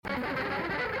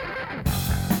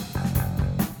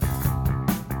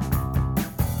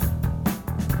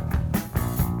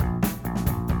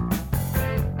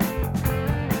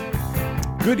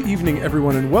Good evening,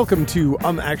 everyone, and welcome to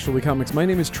Actually Comics. My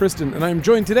name is Tristan, and I'm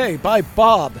joined today by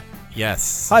Bob.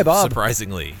 Yes. Hi, Bob.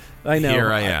 Surprisingly. I know.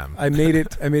 Here I am. I made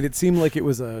it seem like it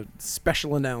was a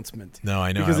special announcement. No,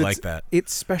 I know. Because I like that.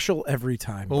 It's special every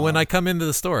time. Well, Bob. when I come into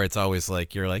the store, it's always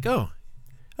like, you're like, oh,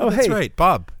 hey. that's right,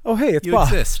 Bob. Oh, hey, it's you Bob.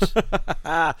 exist.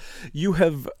 You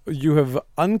have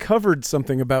uncovered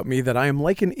something about me that I am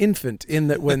like an infant in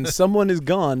that when someone is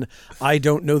gone, I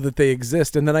don't know that they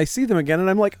exist, and then I see them again, and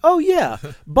I'm like, oh yeah,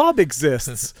 Bob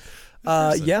exists.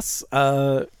 Yes,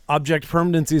 object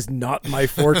permanence is not my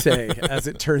forte, as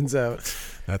it turns out.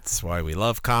 That's why we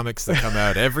love comics that come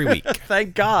out every week.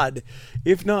 Thank God.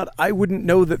 If not, I wouldn't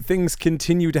know that things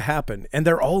continue to happen, and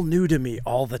they're all new to me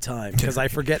all the time because I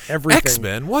forget everything.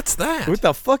 X-Men? What's that? What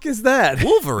the fuck is that?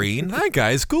 Wolverine? That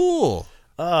guy's cool.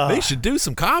 They should do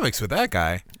some comics with that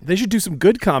guy. They should do some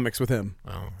good comics with him.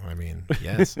 Oh, I mean,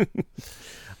 yes.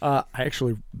 I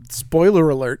actually, spoiler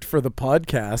alert for the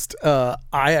podcast,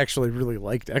 I actually really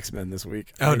liked X-Men this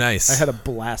week. Oh, nice. I had a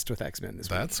blast with X-Men this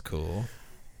week. That's cool.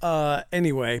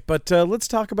 Anyway, but let's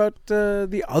talk about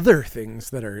the other things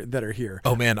that are here.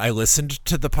 Oh man, I listened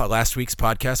to the last week's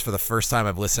podcast for the first time.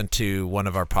 I've listened to one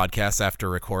of our podcasts after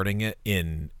recording it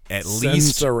in at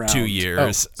least 2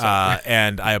 years.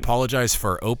 And I apologize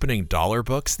for opening dollar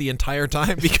books the entire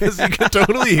time because you could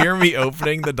totally hear me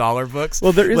opening the dollar books.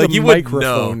 Well, there is a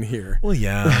microphone here. Well,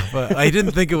 yeah, but I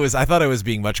didn't think it was. I thought I was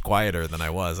being much quieter than I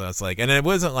was. I was like, and it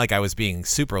wasn't like I was being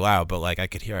super loud, but like I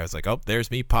could hear. I was like, oh,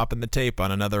 there's me popping the tape on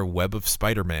another Web of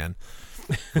Spider-Man.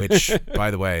 Which,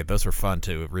 by the way, those were fun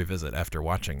to revisit after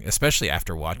watching, especially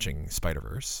after watching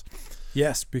Spider-Verse.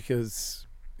 Yes, because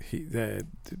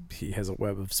he has a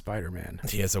web of Spider-Man.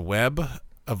 He has a web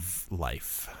of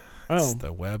life. It's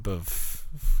the web of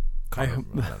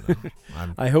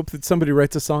I hope that somebody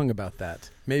writes a song about that.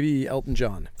 Maybe Elton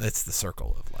John. It's the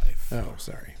circle of life. Oh,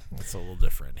 sorry. It's a little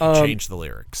different. He changed the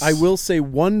lyrics. I will say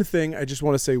one thing. I just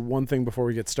want to say one thing before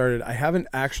we get started. I haven't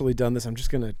actually done this. I'm just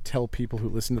going to tell people who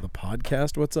listen to the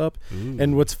podcast what's up. Ooh.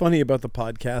 And what's funny about the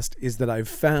podcast is that I've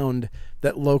found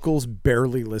that locals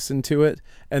barely listen to it,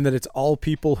 and that it's all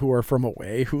people who are from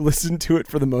away who listen to it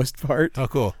for the most part. Oh,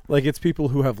 cool. Like, it's people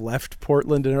who have left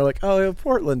Portland and are like, oh, yeah,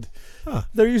 Portland. Huh.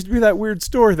 There used to be that weird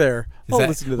store there.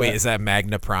 Listen to that. Wait, is that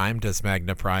Magna Prime? Does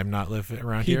Magna Prime not live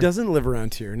around here? He doesn't live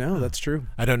around here. No, that's true.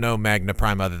 I don't know Magna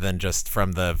Prime other than just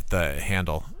from the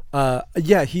handle.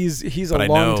 Yeah, he's a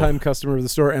long-time customer of the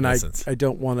store, and I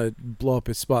don't want to blow up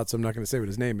his spot, so I'm not going to say what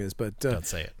his name is. But don't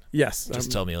say it. Yes.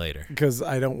 Just tell me later. Because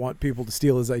I don't want people to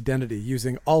steal his identity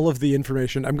using all of the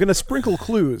information. I'm going to sprinkle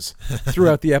clues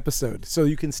throughout the episode so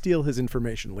you can steal his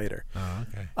information later. Oh,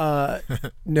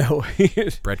 okay. No.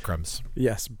 Breadcrumbs.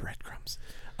 Yes, breadcrumbs.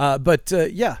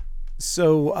 Yeah.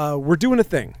 So we're doing a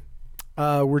thing.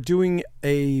 We're doing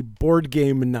a board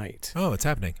game night. Oh, it's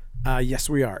happening. Yes,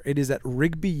 we are. It is at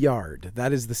Rigby Yard.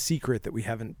 That is the secret that we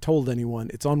haven't told anyone.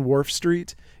 It's on Wharf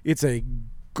Street. It's a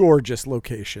gorgeous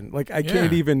location. Like I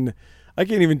can't even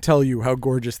tell you how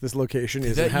gorgeous this location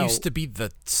is. That used to be the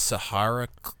Sahara.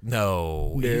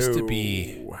 No, it used to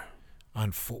be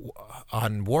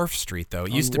on Wharf Street though.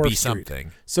 It used to be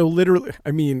something. So literally,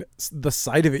 I mean, the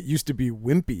site of it used to be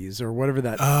Wimpy's or whatever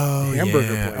that hamburger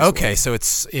place was. Okay, so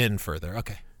it's in further.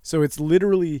 Okay, so it's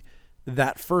literally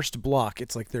that first block.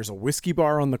 It's like there's a whiskey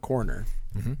bar on the corner.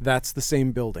 Mm-hmm. That's the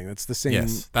same building. That's the same.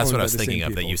 Yes, that's what I was thinking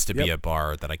of. That used to be a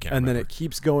bar that I can't remember. And then it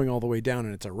keeps going all the way down,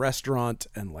 and it's a restaurant,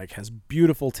 and like has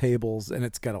beautiful tables, and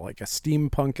it's got a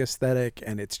steampunk aesthetic,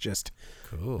 and it's just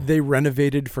cool. They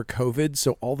renovated for COVID,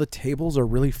 so all the tables are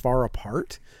really far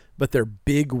apart, but they're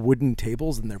big wooden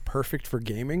tables, and they're perfect for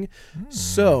gaming.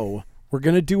 So we're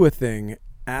gonna do a thing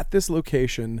at this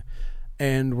location.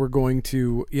 And we're going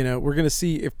to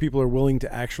see if people are willing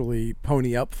to actually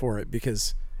pony up for it,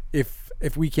 because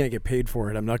if we can't get paid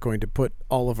for it, I'm not going to put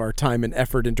all of our time and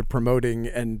effort into promoting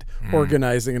and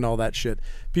organizing and all that shit.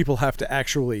 People have to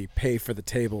actually pay for the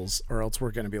tables, or else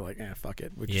we're going to be like, fuck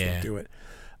it, we just won't do it.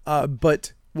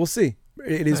 But we'll see.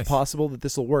 It is possible that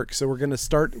this will work. So we're going to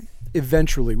start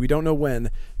eventually. We don't know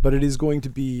when, but it is going to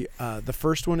be, the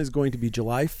first one is going to be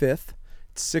July 5th.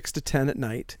 It's 6 to 10 at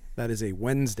night. That is a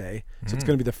Wednesday. So it's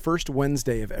going to be the first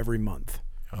Wednesday of every month.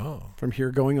 Oh. From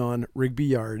here going on, Rigby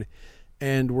Yard.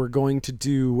 And we're going to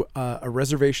do a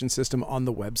reservation system on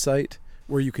the website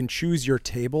where you can choose your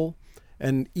table.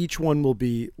 And each one will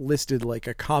be listed like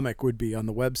a comic would be on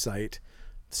the website.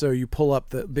 So you pull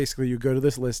up basically you go to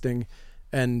this listing,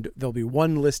 and there'll be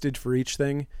one listed for each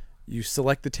thing. You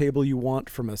select the table you want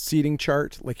from a seating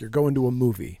chart, like you're going to a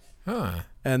movie. Huh.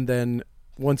 And then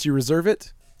once you reserve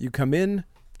it, you come in,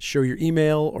 show your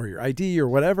email or your ID or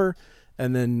whatever,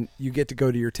 and then you get to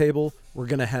go to your table. We're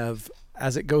going to have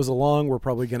as it goes along, we're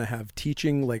probably going to have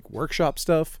teaching, like workshop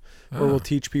stuff, where we'll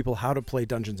teach people how to play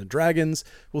Dungeons and Dragons.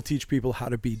 We'll teach people how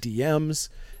to be DMs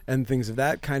and things of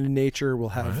that kind of nature. We'll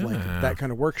have like that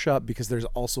kind of workshop, because there's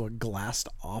also a glassed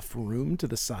off room to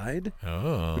the side,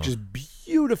 which is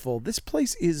beautiful. This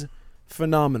place is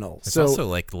phenomenal. It's also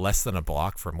like less than a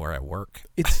block from where I work.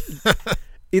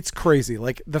 It's crazy.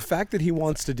 Like, the fact that he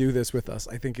wants to do this with us,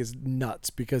 I think, is nuts,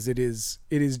 because it is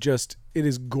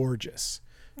gorgeous.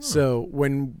 So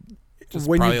when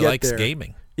you get likes there,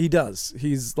 gaming. he does.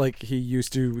 He's like, he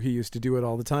used to do it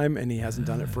all the time, and he hasn't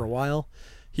done it for a while.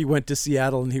 He went to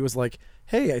Seattle and he was like,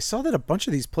 "Hey, I saw that a bunch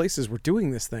of these places were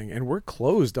doing this thing, and we're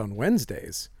closed on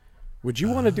Wednesdays. Would you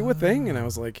want to do a thing?" And I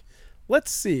was like,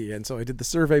 "Let's see." And so I did the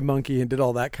Survey Monkey and did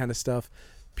all that kind of stuff.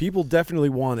 People definitely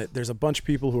want it. There's a bunch of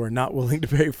people who are not willing to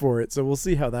pay for it, so we'll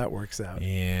see how that works out.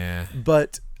 Yeah.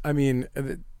 But, I mean,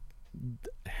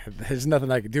 there's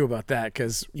nothing I can do about that,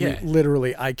 because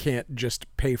literally I can't just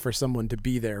pay for someone to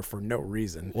be there for no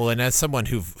reason. Well, and as someone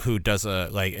who does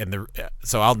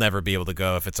so I'll never be able to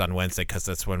go if it's on Wednesday, because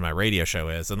that's when my radio show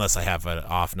is, unless I have an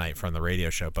off night from the radio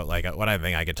show. But like, what I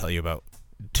think I can tell you about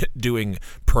doing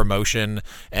promotion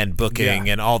and booking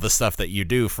and all the stuff that you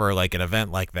do for like an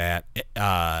event like that,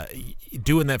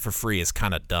 doing that for free is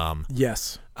kind of dumb.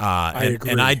 Yes, I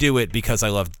agree. And I do it because I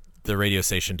love the radio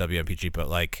station WMPG, but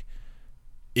like,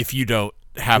 if you don't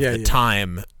have the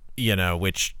time,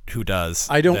 who does?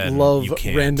 I don't love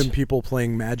random people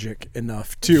playing Magic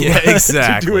enough to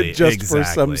to do it just for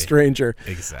some stranger,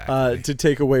 to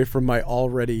take away from my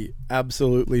already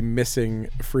absolutely missing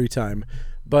free time.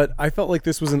 But I felt like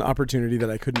this was an opportunity that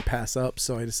I couldn't pass up,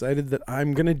 so I decided that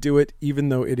I'm going to do it, even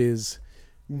though it is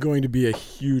going to be a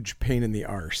huge pain in the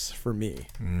arse for me.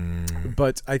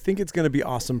 But I think it's going to be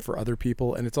awesome for other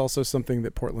people, and it's also something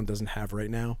that Portland doesn't have right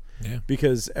now. Yeah.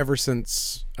 Because ever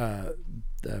since the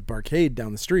Barcade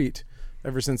down the street,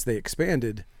 ever since they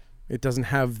expanded, it doesn't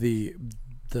have the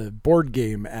board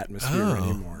game atmosphere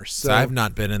anymore. So I've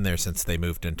not been in there since they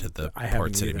moved into the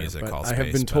Port City Music Hall space. I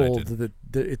have been told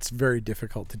that it's very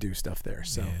difficult to do stuff there.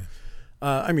 So,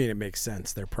 I mean, it makes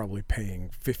sense. They're probably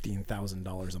paying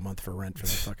 $15,000 a month for rent for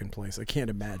that fucking place. I can't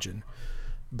imagine.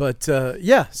 But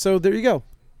so there you go.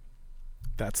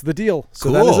 That's the deal.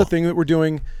 So that is a thing that we're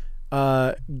doing.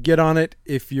 Get on it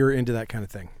if you're into that kind of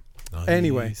thing. Nice.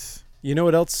 Anyway, you know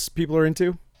what else people are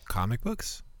into? Comic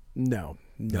books? No.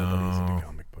 Nobody's into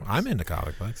comic books. I'm into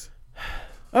comic books.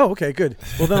 Oh, okay, good.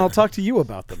 Well, then I'll talk to you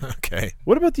about them. Okay.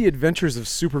 What about the Adventures of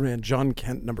Superman John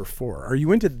Kent #4? Are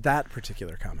you into that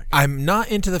particular comic? I'm not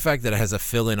into the fact that it has a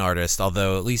fill-in artist,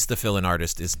 although at least the fill-in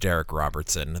artist is Derek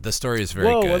Robertson. The story is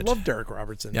very good. I love Derek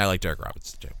Robertson. Yeah, I like Derek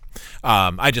Robertson too.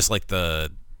 I just like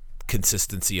the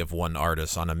consistency of one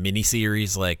artist on a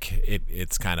miniseries. Like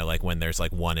it's kind of like when there's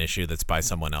like one issue that's by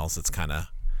someone else. I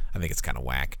think it's kind of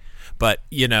whack. But,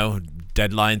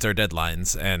 deadlines are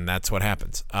deadlines, and that's what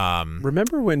happens.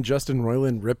 Remember when Justin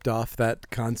Roiland ripped off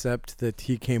that concept that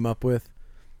he came up with?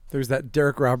 There's that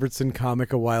Derek Robertson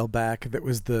comic a while back that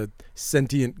was the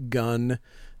sentient gun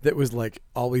that was like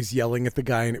always yelling at the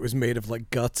guy, and it was made of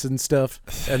like guts and stuff.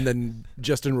 And then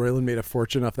Justin Roiland made a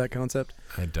fortune off that concept.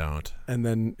 I don't. And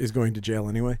then is going to jail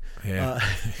anyway. Yeah.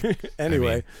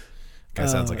 Anyway. Guy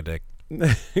sounds like a dick.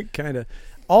 Kind of.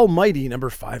 Almighty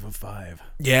 #5 of 5.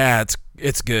 Yeah,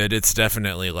 it's good. It's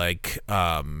definitely like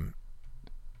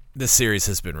this series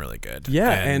has been really good.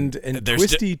 Yeah, and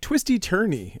twisty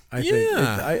turny. I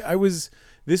think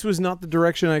this was not the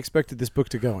direction I expected this book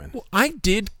to go in. Well, I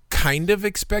did kind of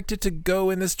expect it to go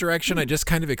in this direction. I just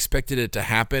kind of expected it to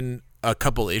happen a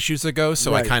couple issues ago,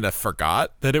 so I kind of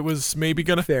forgot that it was maybe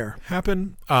going to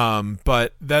happen.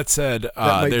 But that said,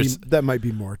 that might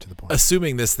be more to the point.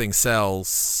 Assuming this thing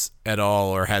sells at all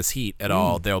or has heat at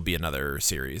all, there'll be another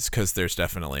series, because there's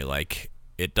definitely like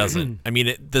it doesn't. I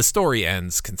mean, the story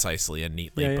ends concisely and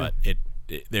neatly, but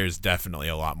there's definitely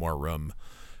a lot more room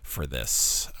for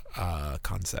this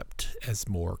concept as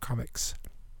more comics.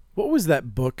 What was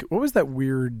that book? What was that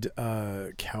weird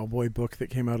cowboy book that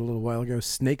came out a little while ago?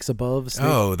 Snakes Above?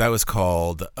 Oh, that was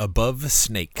called Above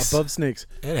Snakes. Above Snakes.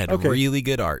 It had really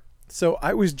good art. So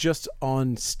I was just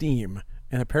on Steam,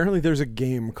 and apparently there's a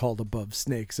game called Above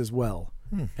Snakes as well.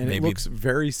 And it looks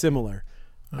very similar.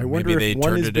 I wonder if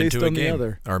one is based on the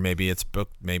other. Or maybe it's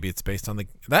based on the...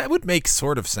 That would make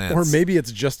sort of sense. Or maybe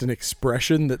it's just an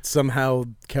expression that somehow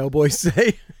cowboys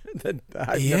say. That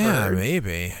I've never heard.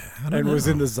 Maybe. I don't know. Was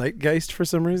in the zeitgeist for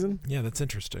some reason. Yeah, that's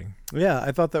interesting. Yeah,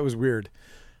 I thought that was weird.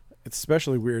 It's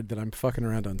especially weird that I'm fucking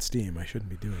around on Steam. I shouldn't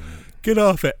be doing that. Get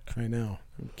off it. I know.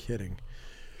 I'm kidding.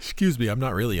 Excuse me, I'm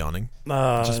not really yawning.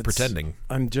 Just pretending.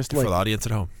 I'm just for the audience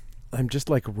at home. I'm just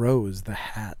like Rose the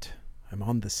Hat. I'm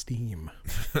on the steam.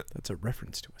 That's a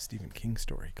reference to a Stephen King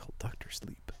story called Dr.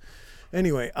 Sleep.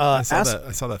 Anyway, I saw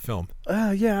that film.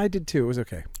 Yeah, I did too. It was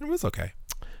okay. It was okay.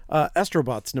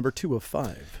 Astrobots, number 2 of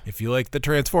 5. If you like the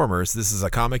Transformers, this is a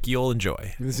comic you'll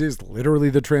enjoy. This is literally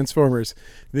the Transformers.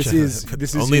 This is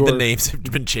only the names have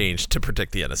been changed to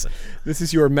protect the innocent. This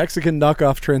is your Mexican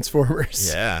knockoff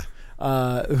Transformers. Yeah.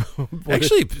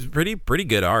 Actually, pretty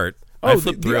good art. Oh,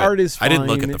 the art is fine. I didn't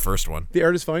look at the first one. The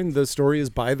art is fine. The story is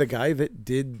by the guy that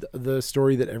did the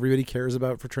story that everybody cares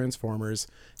about for Transformers,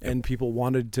 and people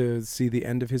wanted to see the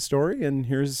end of his story, and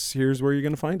here's where you're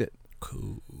going to find it.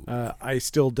 Cool. I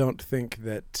still don't think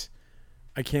that...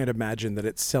 I can't imagine that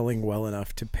it's selling well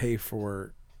enough to pay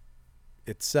for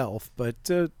itself,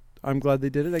 but I'm glad they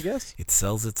did it, I guess. It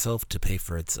sells itself to pay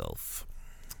for itself.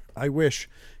 I wish.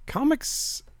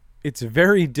 Comics... It's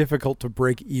very difficult to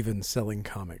break even selling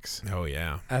comics. Oh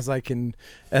yeah. As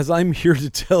I'm here to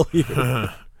tell you.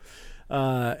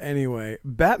 Anyway,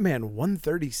 Batman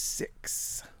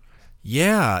 136.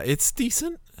 Yeah, it's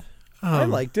decent. I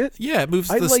liked it. Yeah, it moves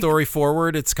the story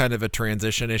forward. It's kind of a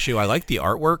transition issue. I like the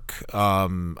artwork.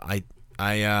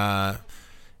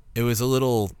 It was a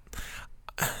little.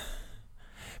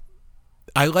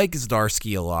 I like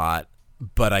Zdarsky a lot,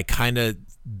 but I kind of.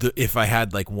 If I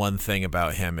had like one thing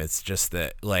about him, it's just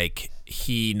that like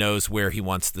he knows where he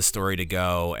wants the story to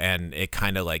go, and it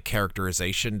kind of like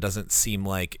characterization doesn't seem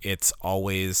like it's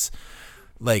always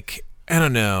like, I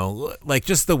don't know, like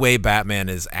just the way Batman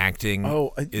is acting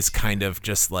is kind of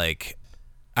just like,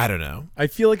 I don't know. I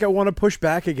feel like I want to push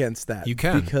back against that. You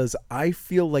can. Because I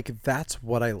feel like that's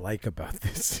what I like about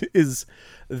this is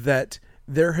that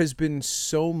there has been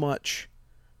so much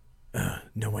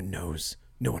no one knows.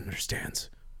 No one understands.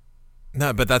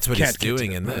 No, but that's what he's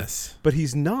doing in this. But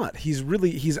he's not.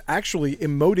 He's actually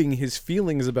emoting his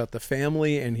feelings about the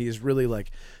family, and he's really like,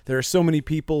 there are so many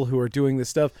people who are doing this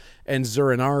stuff, and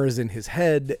Zur-En-Arrh is in his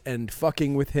head and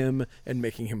fucking with him and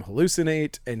making him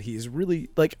hallucinate, and he's really,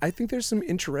 like, I think there's some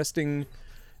interesting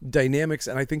dynamics,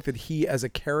 and I think that he as a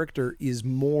character is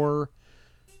more...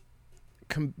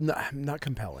 not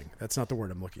compelling. That's not the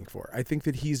word I'm looking for. I think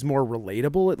that he's more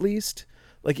relatable, at least.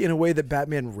 Like, in a way that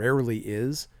Batman rarely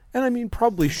is. And I mean,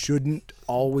 probably shouldn't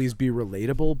always be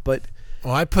relatable, but...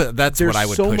 Well, that's what I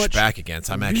would push back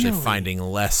against. I'm actually finding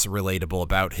less relatable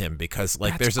about him because,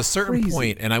 like, there's a certain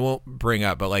point, and I won't bring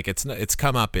up, but, like, it's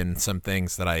come up in some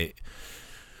things that I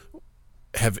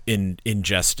have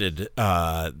ingested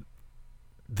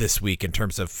this week in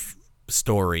terms of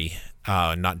story,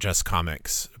 not just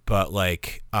comics, but,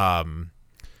 like...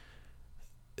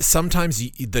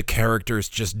 sometimes the characters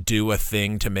just do a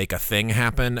thing to make a thing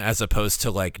happen as opposed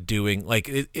to like doing like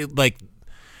it like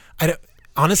I don't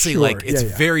honestly like it's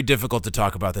very difficult to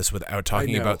talk about this without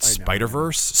talking about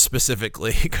Spider-Verse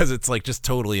specifically because it's like just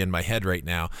totally in my head right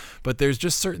now, but there's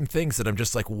just certain things that I'm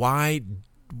just like, why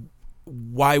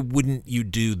wouldn't you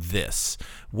do this?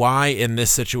 Why in this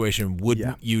situation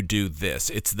wouldn't you do this?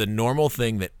 It's the normal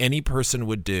thing that any person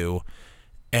would do,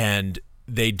 and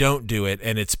they don't do it,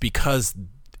 and it's because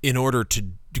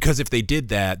if they did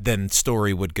that, then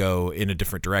story would go in a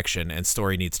different direction, and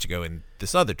story needs to go in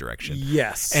this other direction.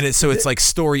 Yes, and it's like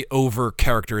story over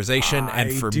characterization.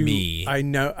 And for me, I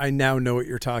now know what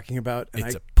you're talking about. And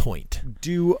it's a point.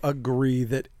 Do agree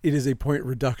that it is a point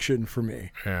reduction for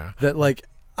me. Yeah, that like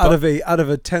out of a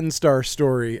 10-star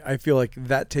story, I feel like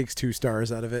that takes 2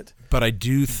 stars out of it. But I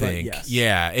do think,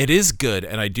 it is good,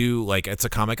 and I do like. It's a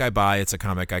comic I buy. It's a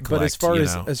comic I collect. But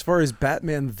as far as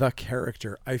Batman the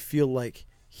character, I feel like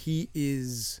he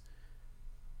is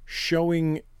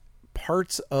showing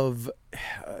parts of.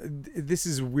 This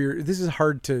is weird. This is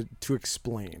hard to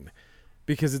explain,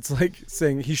 because it's like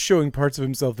saying he's showing parts of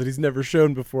himself that he's never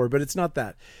shown before. But it's not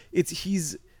that.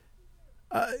 He's.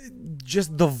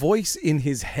 Just the voice in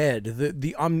his head,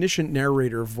 the omniscient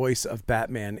narrator voice of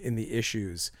Batman in the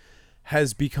issues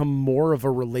has become more of a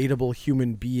relatable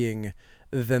human being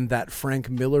than that Frank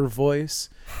Miller voice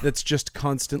that's just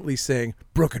constantly saying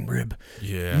broken rib,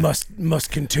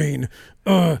 must contain,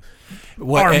 arm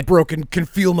broken, can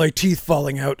feel my teeth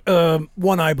falling out,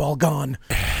 one eyeball gone.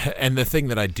 And the thing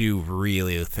that I do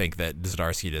really think that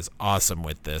Zdarsky does awesome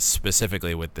with this,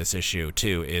 specifically with this issue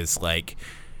too, is like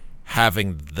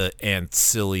having the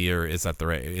ancillary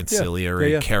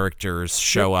characters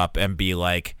show up and be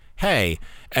like, hey,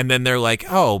 and then they're like,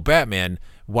 oh, Batman,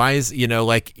 why is,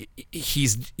 like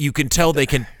you can tell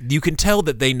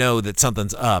that they know that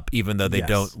something's up, even though they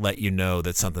don't let you know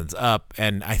that something's up.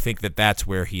 And I think that that's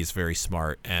where he's very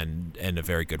smart and a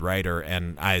very good writer.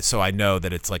 And I know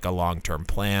that it's like a long-term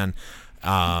plan.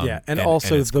 And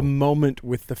also the moment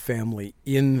with the family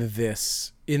in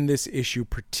this in this issue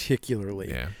particularly.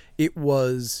 Yeah. It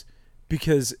was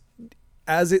because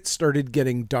as it started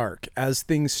getting dark, as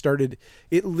things started,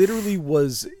 it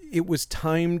was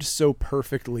timed so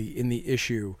perfectly in the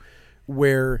issue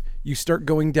where you start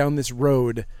going down this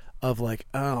road of like,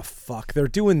 oh fuck, they're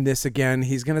doing this again.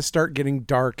 He's going to start getting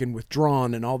dark and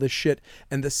withdrawn and all this shit.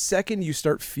 And the second you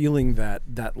start feeling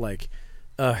that like,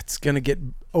 it's going to get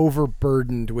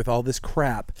overburdened with all this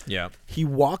crap. Yeah. He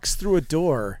walks through a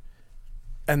door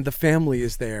and the family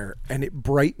is there and it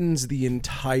brightens the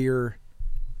entire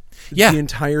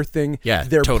thing. Yeah.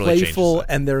 They're totally playful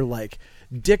and they're like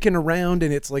dicking around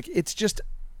and it's like, it's just,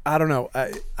 I don't know.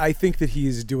 I think that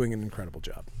he's doing an incredible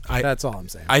job. That's all I'm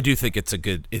saying. I do think it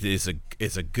is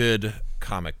a good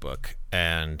comic book,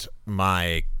 and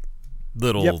my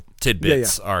little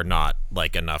tidbits are not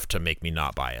like enough to make me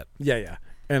not buy it. Yeah.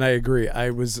 And I agree.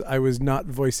 I was not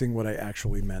voicing what I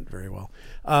actually meant very well.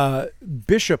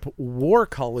 Bishop War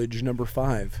College number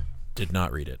 5. Did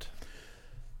not read it.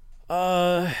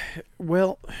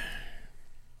 Well,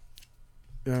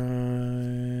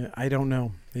 I don't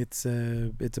know. It's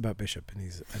about Bishop, and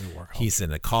he's in a war college. He's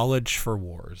in a college for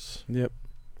wars. Yep.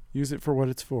 Use it for what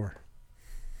it's for.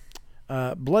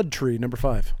 Blood Tree, number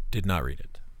 5. Did not read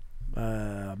it.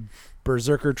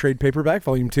 Berserker trade paperback,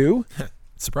 volume 2.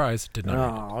 Surprise. Did not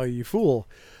read it. Oh, you fool.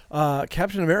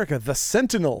 Captain America, the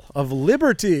Sentinel of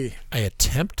Liberty. I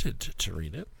attempted to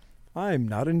read it. I'm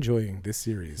not enjoying this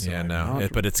series. Yeah, no.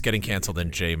 But it's getting canceled,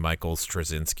 and J. Michael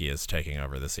Straczynski is taking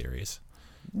over the series.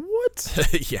 What?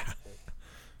 Yeah.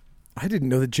 I didn't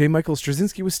know that J. Michael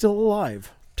Straczynski was still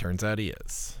alive. Turns out he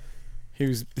is.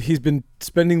 He's been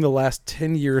spending the last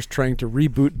 10 years trying to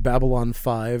reboot Babylon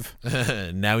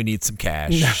 5. Now he needs some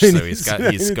cash.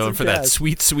 He's going for that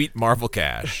sweet Marvel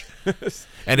cash.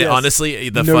 And yes.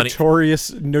 Honestly,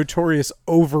 notorious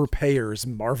overpayers,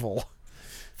 Marvel.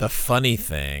 The funny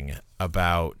thing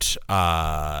about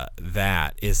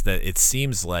that is that it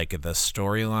seems like the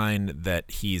storyline that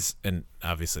he's, and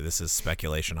obviously this is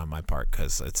speculation on my part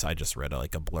because I just read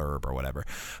like a blurb or whatever,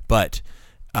 but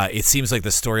it seems like the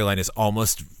storyline is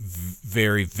almost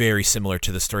very, very similar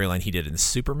to the storyline he did in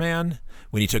Superman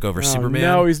when he took over Superman.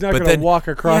 No, he's not going to walk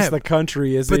across the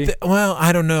country, is he? Well,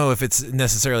 I don't know if it's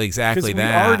necessarily exactly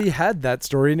that. We already had that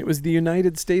story, and it was the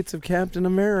United States of Captain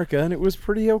America, and it was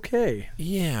pretty okay.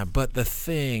 Yeah, but the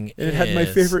thing it had my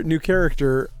favorite new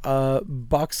character,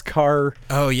 Boxcar.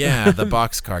 Oh, yeah, the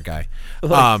Boxcar guy.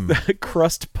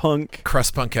 Crust Punk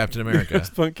Captain America.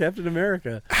 Crust Punk Captain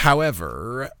America.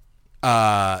 However,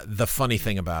 the funny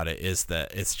thing about it is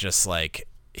that it's just like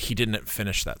he didn't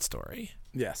finish that story.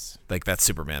 Yes. Like that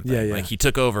Superman thing. Yeah. Like he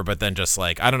took over, but then just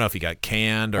like, I don't know if he got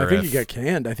canned or I think he got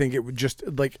canned. I think it would just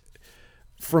like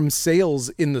from sales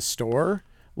in the store,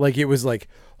 like it was like,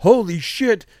 holy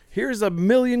shit, here's 1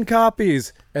 million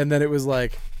copies. And then it was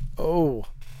like, oh,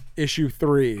 issue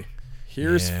 3.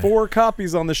 Here's 4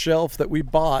 copies on the shelf that we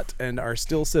bought and are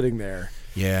still sitting there.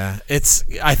 Yeah,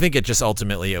 I think it just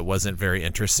ultimately it wasn't very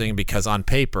interesting because on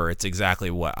paper it's exactly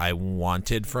what I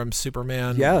wanted from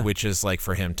Superman, which is like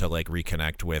for him to like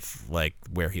reconnect with like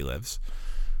where he lives,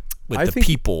 with the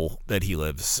people that he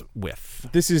lives with.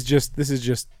 This is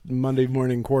just Monday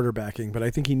morning quarterbacking, but I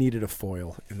think he needed a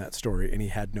foil in that story and he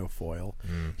had no foil.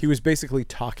 He was basically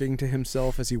talking to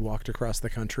himself as he walked across the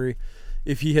country.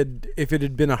 If it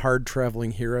had been a hard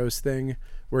traveling heroes thing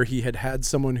where he had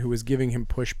someone who was giving him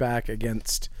pushback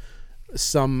against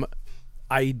some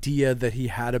idea that he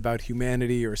had about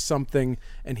humanity or something,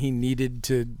 and he needed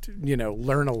to,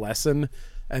 learn a lesson,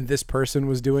 and this person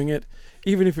was doing it,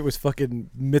 even if it was fucking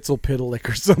Mitzelpitalik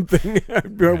or something,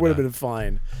 it would have been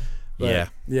fine. But,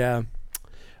 yeah.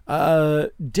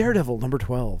 Daredevil number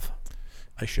 12.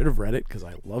 I should have read it because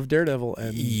I love Daredevil.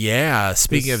 And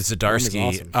speaking of Zdarsky,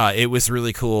 awesome. It was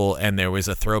really cool, and there was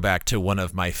a throwback to one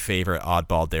of my favorite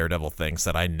oddball Daredevil things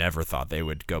that I never thought they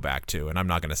would go back to, and I'm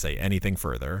not going to say anything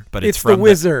further. But it's from the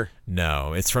Whizzer.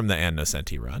 No, it's from the Ann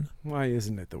Nocenti run. Why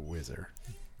isn't it the Whizzer?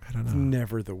 I don't know. It's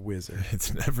never the Whizzer.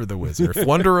 It's never the Whizzer. If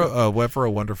ever a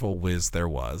wonderful whiz there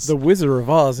was, the Wizard of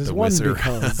Oz is one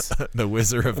because the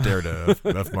Wizard of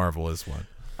Daredevil of Marvel is one.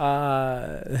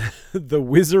 The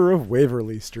Wizard of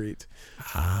Waverly Street.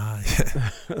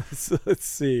 So let's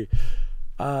see.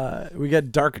 We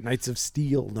got Dark Knights of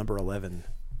Steel number 11.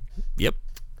 Yep.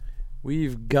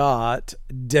 We've got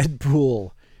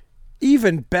Deadpool,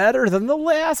 even better than the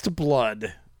Last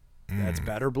Blood. That's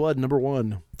Better Blood number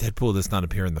 1. Deadpool does not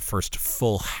appear in the first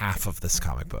full half of this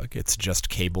comic book. It's just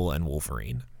Cable and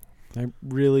Wolverine. I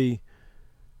really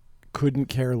couldn't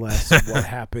care less what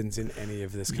happens in any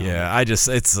of this comic. Yeah,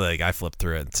 it's like I flipped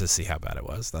through it to see how bad it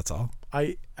was. That's all.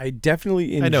 I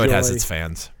definitely enjoy. I know it has its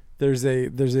fans. There's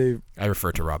a. I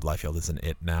refer to Rob Liefeld as an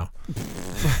it now.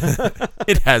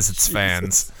 It has its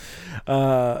fans.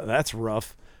 That's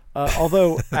rough.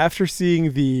 Although after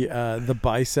seeing the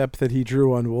bicep that he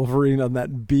drew on Wolverine on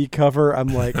that B cover, I'm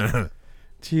like,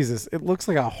 Jesus, it looks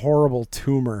like a horrible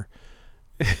tumor.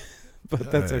 But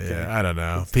that's okay. Yeah, I don't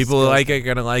know. It's People who like disgusting. it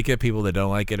are gonna like it. People that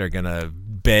don't like it are gonna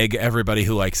beg everybody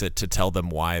who likes it to tell them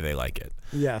why they like it.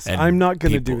 Yes, And I'm not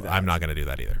going to do that. I'm not gonna do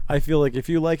that either. I feel like if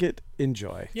you like it,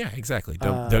 enjoy. Yeah, exactly.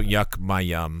 Don't yuck my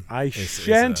yum. I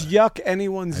shan't yuck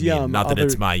anyone's yum. Not that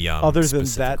it's my yum. Other than that,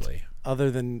 specifically.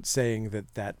 other than saying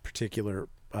that particular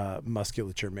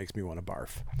musculature makes me want to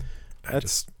barf.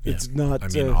 It's not. I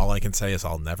mean, all I can say is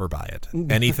I'll never buy it.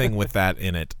 Anything with that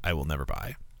in it, I will never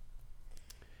buy.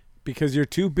 Because you're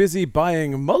too busy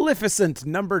buying Maleficent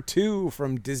 #2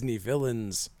 from Disney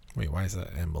Villains. Wait, why is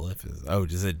that Maleficent? Oh,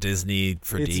 is it Disney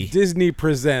for It's D? Disney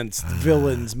presents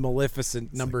Villains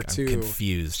Maleficent #2. I'm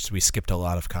confused. We skipped a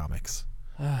lot of comics.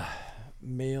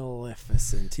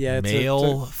 Maleficent. Yeah, it's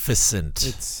Maleficent.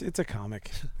 It's a comic.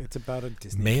 It's about a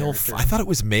Disney character. I thought it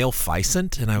was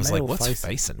Maleficent, and I was like, what's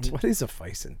Maleficent? Ficent? What is a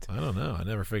Ficent? I don't know. I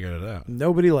never figured it out.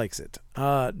 Nobody likes it.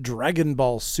 Dragon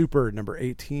Ball Super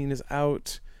 #18 is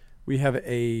out. We have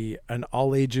an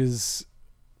all ages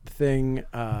thing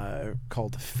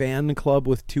called Fan Club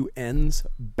with 2 N's,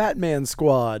 Batman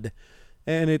Squad,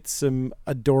 and it's some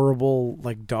adorable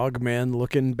like Dogman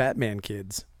looking Batman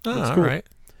kids. Oh, It's all cool. right.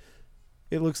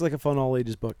 It looks like a fun all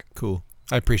ages book. Cool.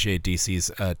 I appreciate DC's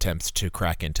attempts to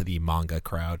crack into the manga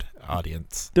crowd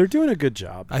audience. They're doing a good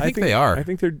job. I think they are. I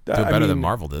think they're Doing better than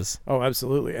Marvel does. Oh,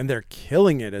 absolutely, and they're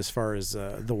killing it as far as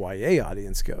the YA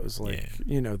audience goes. Like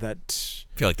that.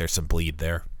 I feel like there's some bleed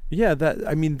there. Yeah,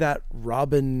 that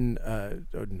Robin,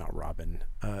 not Robin,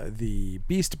 the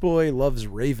Beast Boy Loves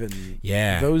Raven.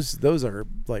 Yeah. Those are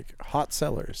like hot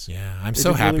sellers. Yeah, I'm They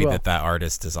so did really happy well. that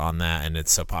artist is on that and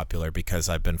it's so popular because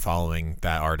I've been following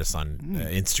that artist on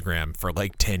Instagram for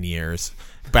like 10 years.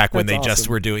 Back when That's they just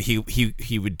awesome. were doing,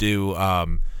 he would do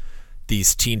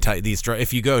these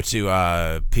if you go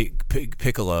to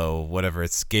Piccolo, whatever,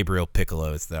 it's Gabriel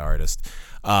Piccolo is the artist.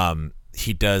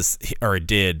 He did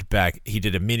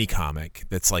a mini comic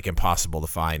that's like impossible to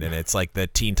find, and it's like the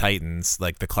Teen Titans,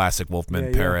 like the classic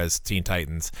Wolfman Perez Teen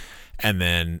Titans,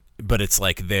 but it's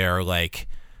like they're like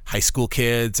high school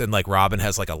kids, and like Robin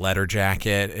has like a leather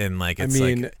jacket, and like it's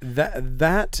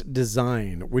that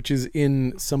design, which is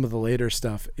in some of the later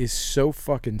stuff, is so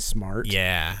fucking smart.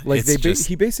 Yeah, like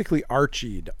he basically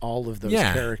Archied all of those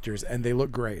characters, and they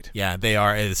look great. Yeah, they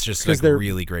are. It's just like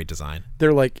really great design.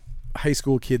 They're like high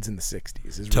school kids in the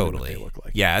 60s is really what they look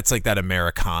like. Yeah, it's like that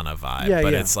Americana vibe,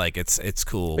 but it's like it's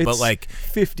cool. It's but like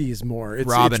 50s more.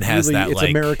 Robin has that it's like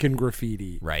American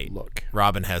graffiti look.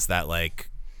 Robin has that like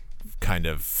kind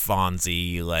of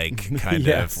Fonzie, like kind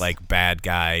of like bad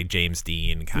guy James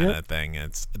Dean kind of thing.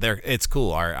 It's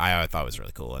cool. I thought it was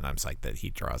really cool, and I'm psyched that he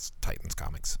draws Titans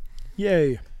comics.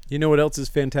 Yay. You know what else is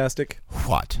fantastic?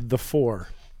 What? The Four.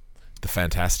 The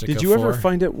Fantastic Did you ever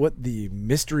find out what the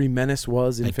Mystery Menace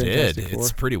was in Fantastic Four?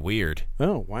 It's pretty weird.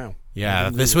 Oh, wow.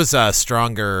 Yeah, this was a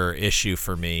stronger issue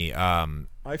for me.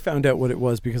 I found out what it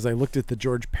was because I looked at the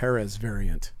George Perez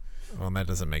variant. Well, that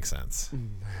doesn't make sense.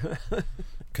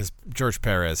 Because George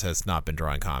Perez has not been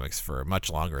drawing comics for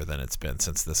much longer than it's been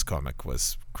since this comic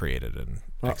was created and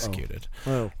executed.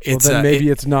 Oh, well, then maybe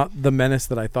it's not the Menace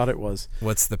that I thought it was.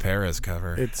 What's the Perez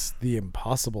cover? It's the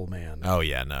Impossible Man. Oh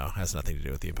yeah, no, it has nothing to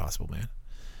do with the Impossible Man.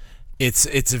 It's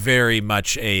very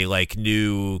much a like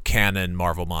new canon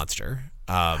Marvel monster.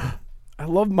 I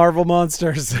love Marvel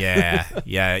monsters. yeah.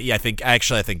 I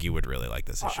think you would really like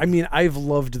this issue. I mean, I've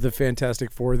loved the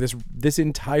Fantastic Four. This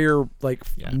entire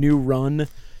new run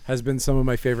has been some of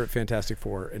my favorite Fantastic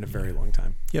Four in a very long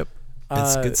time. Yep,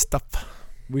 it's good stuff.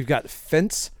 We've got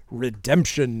Fence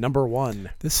Redemption #1.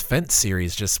 This Fence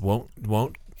series just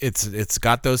won't. It's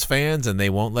got those fans and they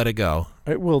won't let it go.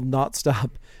 It will not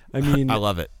stop. I mean, I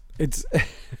love it. It's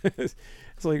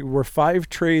like we're 5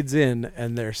 trades in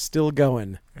and they're still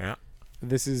going. Yeah.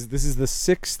 This is the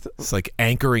 6th. It's like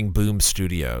anchoring Boom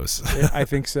Studios. I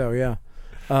think so, yeah.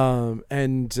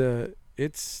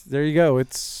 It's there you go.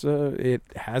 It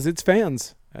has its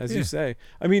fans, as you say.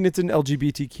 I mean, it's an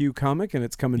LGBTQ comic and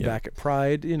it's coming back at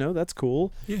Pride. That's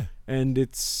cool. Yeah. And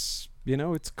it's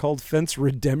called Fence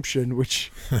Redemption,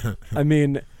 which I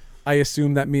mean, I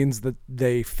assume that means that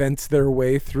they fence their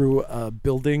way through a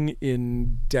building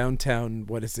in downtown.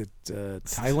 What is it?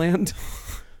 Thailand.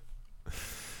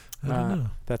 I don't know.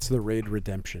 That's the Raid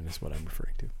Redemption is what I'm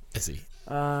referring to. Is he?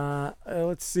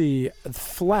 Let's see.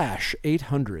 Flash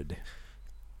 800.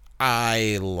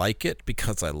 I like it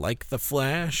because I like the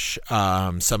Flash.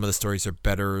 Some of the stories are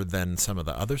better than some of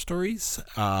the other stories,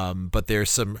 but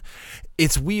there's some.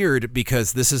 It's weird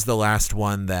because this is the last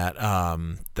one that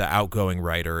the outgoing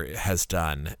writer has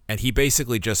done, and he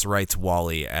basically just writes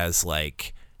Wally as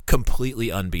like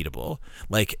completely unbeatable,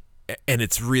 like. And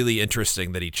it's really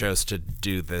interesting that he chose to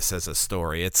do this as a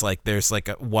story. It's like there's like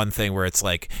one thing where it's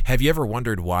like, have you ever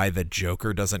wondered why the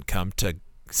Joker doesn't come to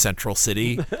Central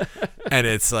City? And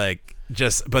it's like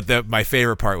but my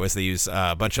favorite part was they use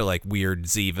a bunch of like weird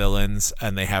Z villains,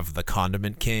 and they have the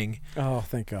Condiment King. Oh,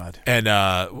 thank God. And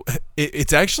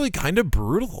it's actually kind of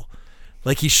brutal.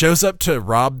 Like he shows up to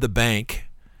rob the bank,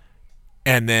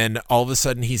 and then all of a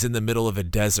sudden he's in the middle of a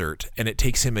desert, and it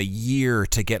takes him a year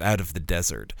to get out of the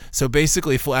desert. So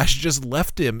basically Flash just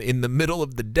left him in the middle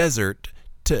of the desert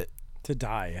to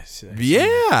die.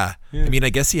 Yeah. I mean, I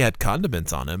guess he had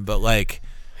condiments on him, but like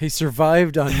he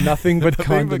survived on nothing but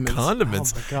condiments.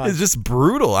 Condiments. Oh my God. It's just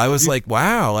brutal. I was like,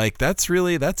 wow, like that's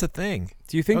a thing.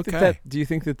 Do you think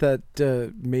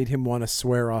that made him want to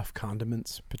swear off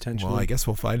condiments potentially? Well, I guess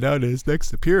we'll find out in his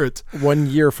next appearance 1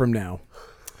 year from now.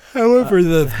 However,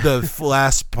 the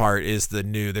last part is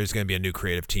there's going to be a new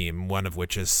creative team, one of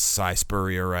which is Cy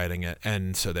Spurrier writing it,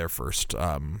 and so their first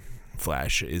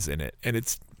Flash is in it,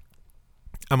 and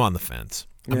I'm on the fence.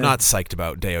 I'm not psyched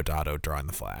about Deodato drawing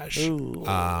the Flash.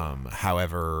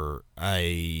 However,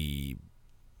 I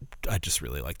just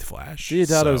really like the Flash.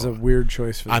 Deodato's a weird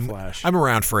choice for the Flash. I'm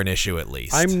around for an issue at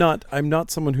least. I'm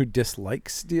not someone who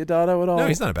dislikes Deodato at all. No,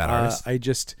 he's not a bad artist.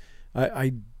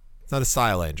 It's not a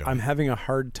style angel. I'm having a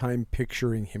hard time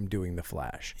picturing him doing the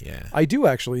Flash. Yeah. I do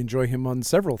actually enjoy him on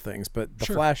several things, but the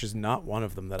Flash is not one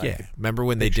of them that I could remember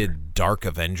when they did Dark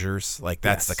Avengers? Like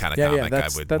that's the kind of comic I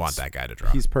would want that guy to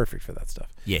draw. He's perfect for that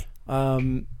stuff. Yeah.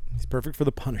 He's perfect for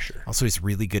the Punisher. Also, he's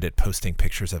really good at posting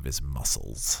pictures of his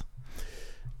muscles.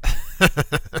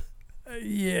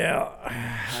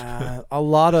 A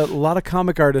lot of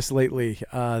comic artists lately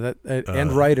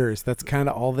and writers. That's kind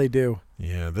of all they do.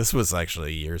 Yeah, this was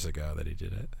actually years ago that he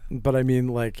did it. But I mean,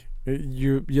 like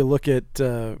you look at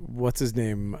what's his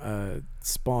name,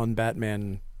 Spawn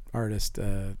Batman artist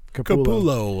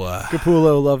Capullo.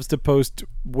 Capullo loves to post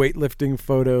weightlifting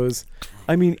photos.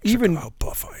 I mean, even how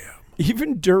buff I am.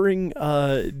 Even during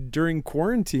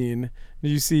quarantine,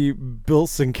 you see Bill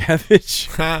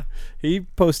Sienkiewicz. He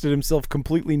posted himself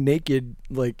completely naked,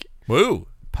 like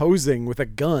posing with a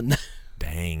gun.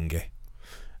 Dang.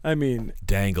 I mean,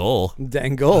 dangle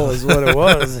is what it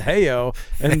was. Heyo,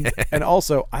 and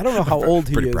also I don't know how old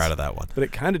he is. Pretty proud of that one, but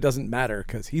it kind of doesn't matter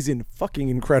because he's in fucking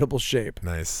incredible shape.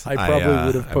 Nice. I probably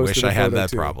would have posted. I wish I had that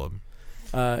too. Problem.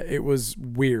 It was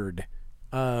weird,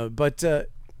 but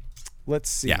let's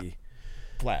see. Yeah.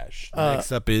 Flash.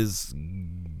 Next up is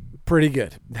pretty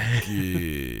good.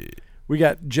 We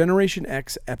got Generation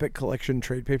X Epic Collection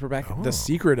trade paperback, The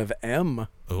Secret of M.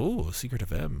 Oh, Secret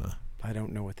of M. I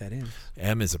don't know what that is.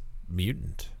 M is a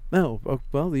mutant. No. Oh,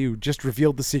 well, you just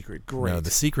revealed the secret. Great. No, the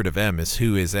secret of M is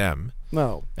who is M.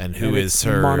 No. And who is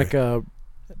her? Monica.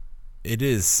 It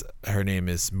is. Her name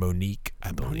is Monique,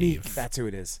 I believe. Monique, that's who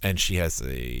it is. And she has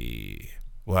a...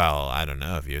 Well, I don't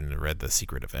know if you haven't read The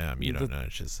Secret of M. You don't know.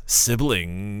 She's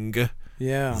sibling.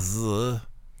 Yeah.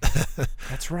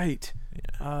 That's right.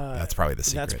 Yeah. That's probably the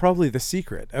secret. That's probably the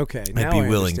secret. Okay. I'd be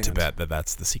willing to bet that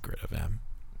that's the secret of M.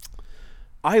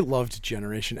 I loved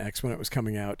Generation X when it was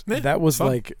coming out. Yeah, that was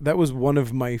one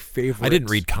of my favorites. I didn't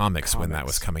read comics when that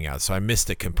was coming out, so I missed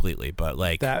it completely. But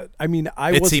like that, I mean,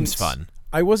 it seems fun.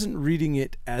 I wasn't reading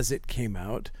it as it came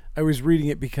out. I was reading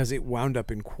it because it wound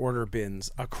up in quarter bins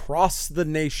across the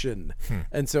nation,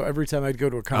 and so every time I'd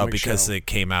go to a comic show, because it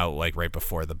came out like right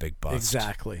before the big bust.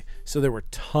 Exactly. So there were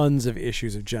tons of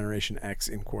issues of Generation X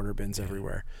in quarter bins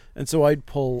everywhere, and so I'd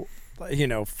pull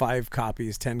 5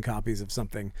 copies, 10 copies of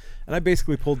something. And I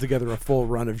basically pulled together a full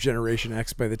run of Generation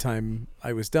X by the time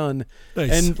I was done.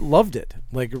 Nice. And loved it.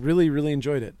 Like, really, really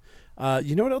enjoyed it.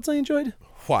 You know what else I enjoyed?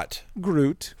 What?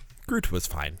 Groot. Groot was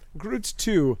fine. Groot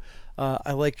 2.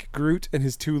 I like Groot and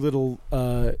his 2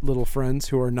 little friends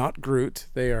who are not Groot.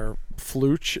 They are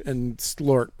Flooch and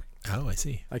Slorp. Oh, I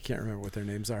see. I can't remember what their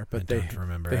names are, but I don't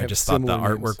remember. They I just thought the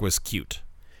artwork was cute.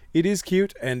 It is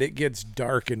cute, and it gets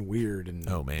dark and weird. And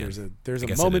oh man, there's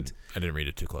a moment. I didn't read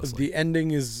it too closely. The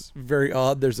ending is very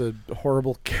odd. There's a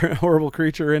horrible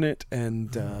creature in it,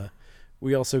 and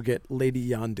we also get Lady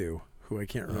Yondu, who I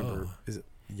can't remember. Is it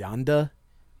Yonda?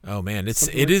 Oh man,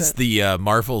 it is the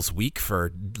Marvel's week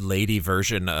for lady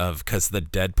version of, because the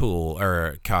Deadpool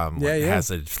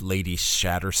has a Lady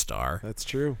Shatterstar. That's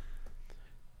true.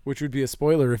 Which would be a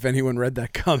spoiler if anyone read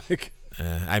that comic.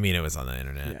 I mean, it was on the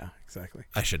internet. Yeah, exactly.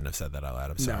 I shouldn't have said that out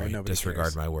loud. I'm sorry. Nobody Disregard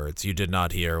cares. my words. You did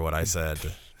not hear what I said.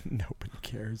 Nobody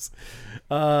cares.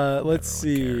 Let's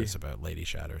see. Everyone cares about Lady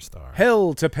Shatterstar.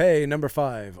 Hell to Pay, number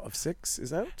 5 of 6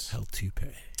 is out. Hell to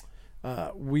Pay.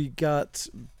 We got,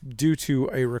 due to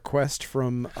a request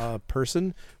from a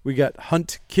person, we got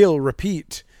Hunt, Kill,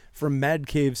 Repeat from Mad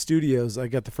Cave Studios. I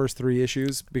got the first 3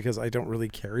 issues because I don't really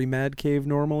carry Mad Cave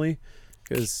normally,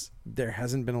 because there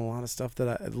hasn't been a lot of stuff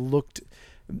that I looked.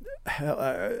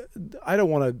 I don't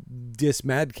want to diss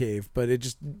Mad Cave, but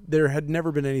there had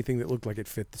never been anything that looked like it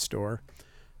fit the store,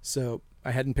 so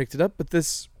I hadn't picked it up. But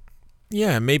this.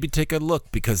 Yeah, maybe take a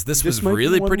look, because this was might be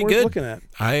really one pretty worth good. looking at.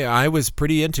 I was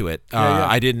pretty into it. Yeah.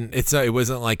 I didn't. It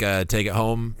wasn't like a take it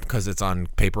home because it's on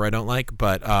paper I don't like,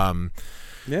 but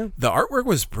yeah, the artwork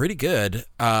was pretty good.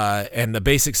 And the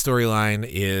basic storyline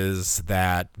is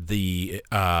that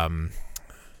I'm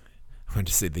going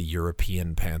to say the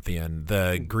European pantheon,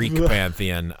 the Greek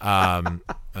pantheon.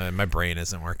 My brain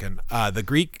isn't working. The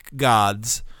Greek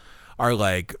gods are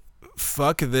like,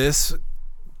 fuck this.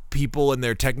 People and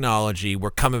their technology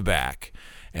were coming back,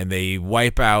 and they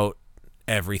wipe out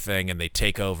everything, and they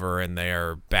take over, and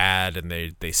they're bad, and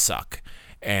they suck.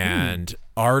 And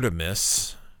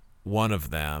Artemis, one of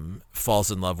them, falls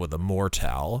in love with a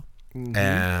mortal,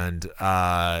 and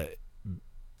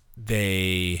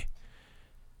they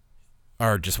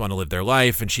are just want to live their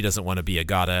life, and she doesn't want to be a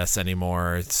goddess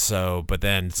anymore. So, but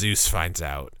then Zeus finds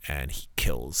out, and he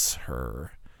kills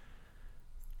her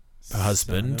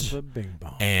husband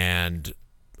and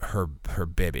her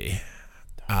baby,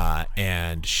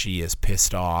 and she is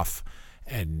pissed off,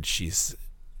 and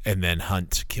then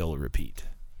Hunt, Kill, Repeat.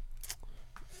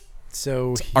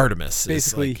 So Artemis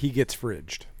basically he gets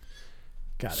fridged.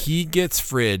 Got it. He gets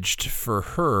fridged for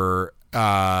her,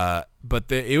 but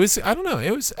it was, I don't know,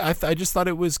 it was, I just thought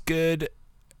it was good.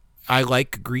 I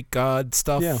like Greek god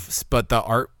stuff, but the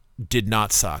art did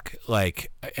not suck.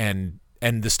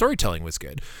 And the storytelling was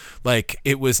good. Like,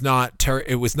 it was not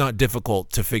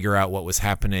difficult to figure out what was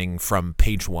happening from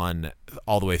page 1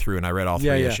 all the way through, and I read all 3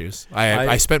 issues.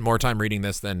 I spent more time reading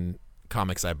this than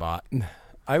comics I bought.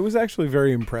 I was actually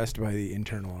very impressed by the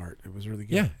internal art. It was really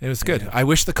good. Yeah, it was good. I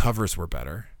wish the covers were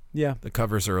better. Yeah. The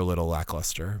covers are a little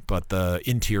lackluster, but the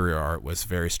interior art was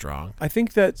very strong. I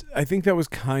think that was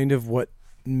kind of what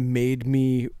made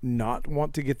me not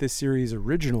want to get this series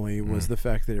originally, was the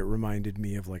fact that it reminded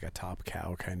me of like a Top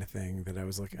Cow kind of thing, that I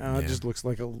was like, it just looks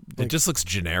like it just looks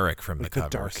generic from like the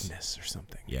covers. darkness or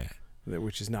something. Yeah.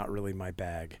 Which is not really my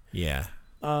bag. Yeah.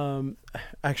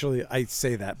 Actually, I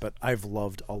say that, but I've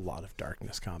loved a lot of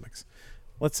Darkness comics.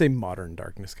 Let's say modern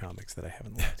Darkness comics that I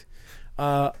haven't liked.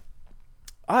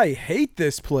 I hate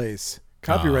this place.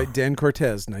 Copyright Dan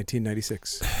Cortez,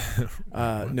 1996.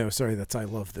 No, sorry, that's I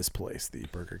Love This Place, the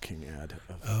Burger King ad.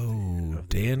 Of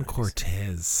Dan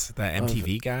Cortez, that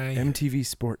MTV guy? MTV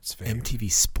Sports fan.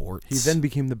 MTV Sports. He then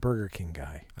became the Burger King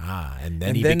guy. And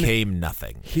then he became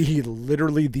nothing. He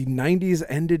literally, the 90s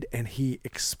ended, and he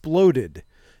exploded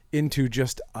into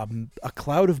just a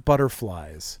cloud of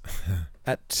butterflies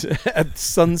at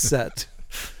sunset.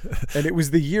 And it was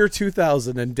the year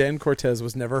 2000, and Dan Cortez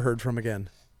was never heard from again.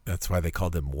 That's why they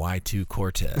called him Y2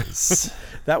 Cortez.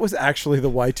 That was actually the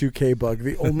Y2K bug.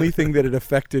 The only thing that it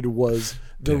affected was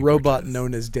the robot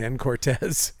known as Dan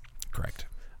Cortez. Correct.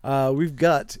 We've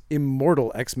got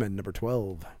Immortal X-Men number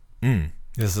 12.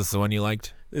 Is this the one you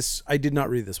liked? I did not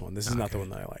read this one. This is not the one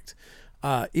that I liked.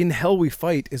 In Hell We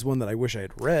Fight is one that I wish I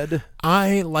had read.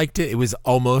 I liked it. It was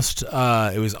almost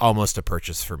a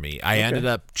purchase for me. I ended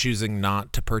up choosing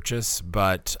not to purchase,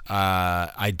 but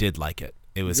I did like it.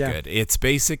 It was good. It's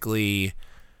basically,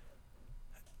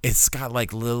 it's got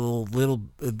like little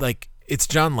like, it's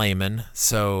John Layman,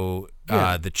 so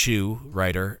the Chew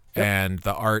writer, and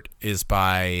the art is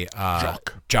by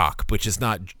Jock, which is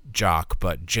not Jock,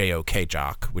 but J-O-K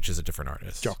Jock, which is a different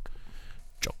artist. Jock.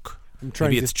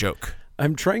 Maybe it's Joke.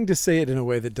 I'm trying to say it in a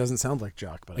way that doesn't sound like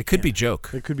Jock, but it could be Joke.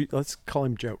 It could be. Let's call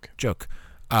him Joke.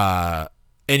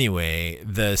 Anyway,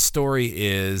 the story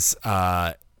is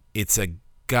it's a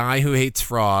guy who hates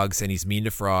frogs, and he's mean to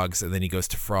frogs, and then he goes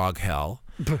to frog hell,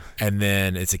 and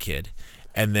then it's a kid,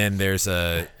 and then there's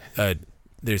a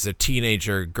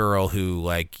teenager girl who,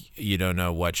 like, you don't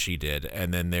know what she did,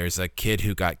 and then there's a kid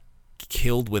who got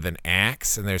killed with an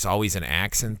axe, and there's always an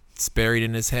axe buried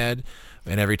in his head,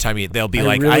 and every time they'll be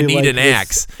like, I need an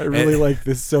axe. I really like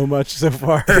this so much so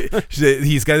far.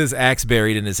 He's got this axe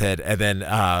buried in his head, and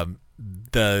then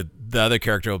the other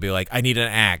character will be like, I need an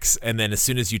axe. And then as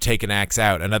soon as you take an axe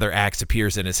out, another axe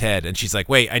appears in his head. And she's like,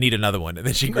 wait, I need another one. And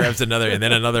then she grabs another and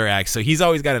then another axe. So he's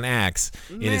always got an axe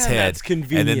in his head. That's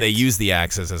convenient. And then they use the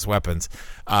axes as weapons.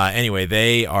 Anyway,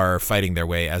 they are fighting their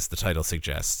way, as the title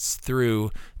suggests,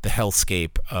 through the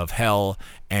hellscape of hell.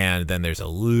 And then there's a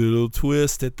little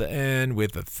twist at the end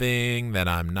with a thing that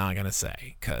I'm not going to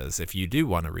say. Because if you do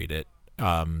want to read it,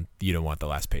 you don't want the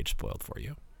last page spoiled for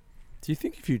you. Do you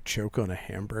think if you choke on a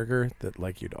hamburger that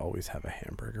like you'd always have a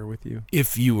hamburger with you?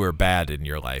 If you were bad in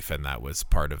your life and that was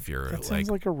part of your that sounds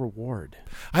like a reward.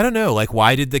 I don't know. Like,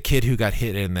 why did the kid who got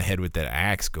hit in the head with that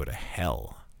axe go to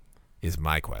hell? Is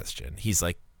my question. He's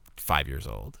like 5 years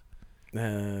old.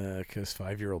 Because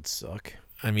 5-year-olds suck.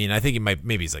 I mean, I think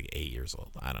maybe he's like 8 years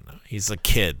old. I don't know. He's a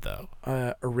kid though.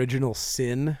 Original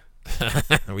sin.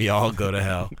 We all go to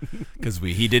hell because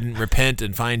he didn't repent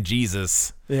and find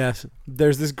Jesus. Yes,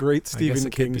 there's this great Stephen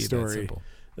King story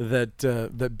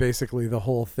that basically the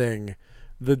whole thing,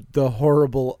 the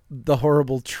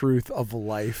horrible truth of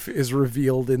life is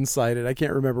revealed inside it. I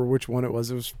can't remember which one it was.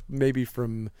 It was maybe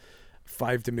from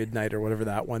 5 to Midnight or whatever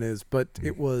that one is, but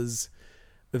it was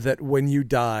that when you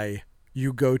die,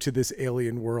 you go to this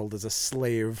alien world as a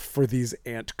slave for these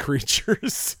ant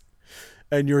creatures.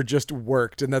 And you're just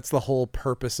worked, and that's the whole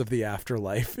purpose of the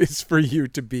afterlife, is for you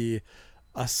to be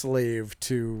a slave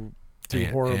to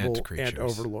horrible ant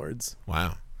overlords.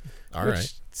 Wow. All Which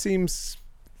right. Seems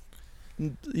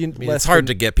it's hard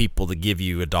to get people to give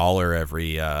you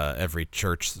 $1 every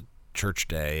church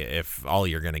day if all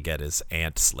you're going to get is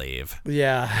ant slave.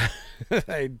 Yeah.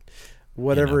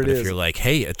 Whatever it is. If you're like,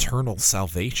 hey, eternal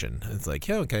salvation, it's like,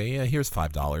 yeah, okay, yeah, here's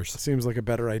 $5. Seems like a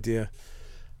better idea.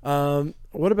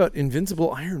 What about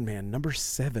Invincible Iron Man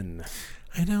 #7?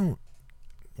 I don't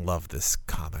love this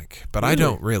comic, but really? I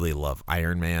don't really love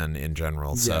Iron Man in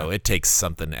general, so it takes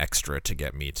something extra to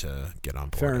get me to get on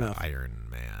board. Fair enough. Iron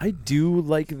Man. I do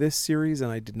like this series,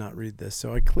 and I did not read this,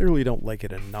 so I clearly don't like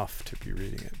it enough to be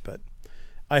reading it, but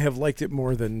I have liked it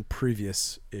more than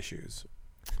previous issues.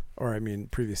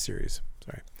 Previous series.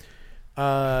 Sorry.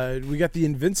 We got the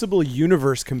Invincible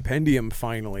Universe Compendium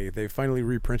finally. They finally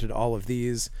reprinted all of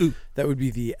these. Ooh. That would be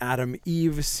the Adam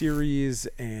Eve series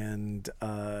and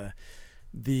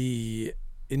the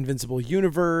Invincible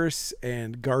Universe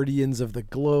and Guardians of the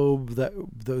Globe.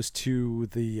 Those two,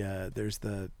 there's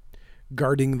the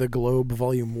Guarding the Globe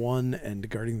Volume 1 and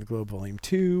Guarding the Globe Volume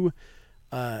 2.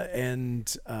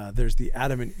 And there's the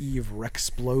Adam and Eve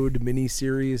Rexplode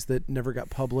miniseries that never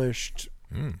got published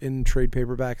in trade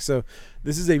paperback. So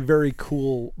this is a very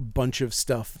cool bunch of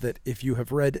stuff that if you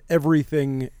have read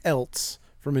everything else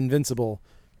from Invincible,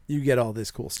 you get all this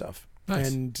cool stuff.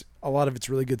 Nice. And a lot of it's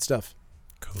really good stuff.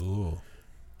 Cool.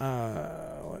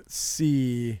 Let's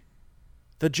see.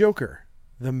 The Joker,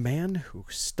 the man who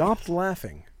stopped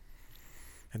laughing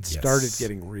and started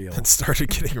getting real. And started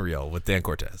getting real with Dan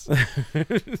Cortez.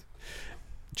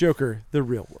 Joker, the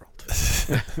real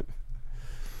world.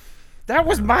 That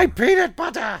was my peanut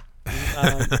butter.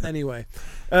 Anyway,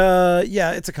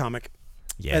 it's a comic.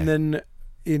 Yeah. And then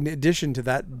in addition to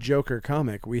that Joker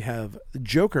comic, we have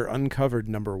Joker Uncovered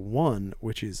 #1,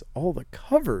 which is all the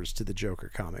covers to the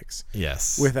Joker comics.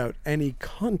 Yes. Without any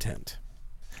content.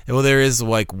 Well, there is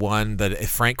like one that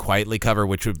Frank Quietly cover,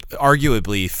 which would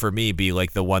arguably for me be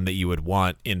like the one that you would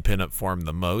want in pinup form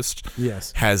the most.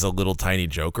 Yes. Has a little tiny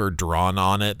Joker drawn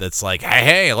on it that's like,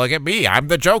 hey, look at me. I'm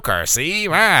the Joker. See?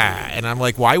 And I'm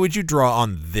like, why would you draw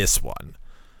on this one?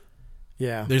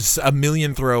 Yeah. There's a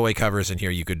million throwaway covers in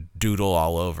here you could doodle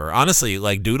all over. Honestly,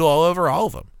 like doodle all over all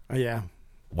of them. Yeah.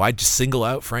 Why just single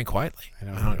out Frank Quietly? I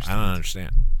don't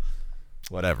understand.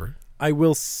 Whatever. I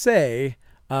will say,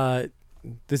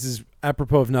 this is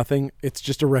apropos of nothing. It's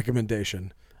just a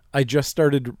recommendation. I just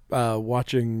started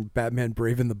watching Batman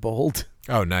Brave and the Bold.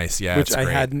 Oh, nice. Yeah, which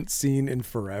I hadn't seen in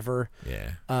forever.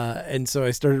 Yeah. And so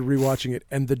I started rewatching it.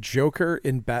 And the Joker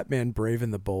in Batman Brave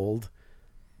and the Bold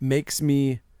makes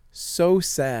me so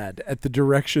sad at the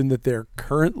direction that they're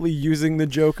currently using the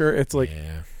Joker. It's like,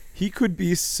 he could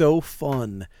be so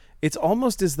fun. It's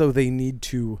almost as though they need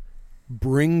to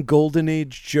bring Golden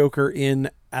Age Joker in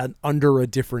under a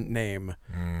different name.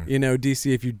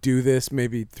 DC, if you do this,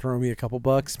 maybe throw me a couple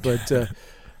bucks, but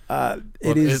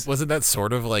wasn't that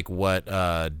sort of like what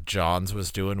Johns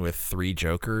was doing with 3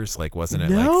 Jokers? Like, wasn't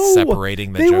it like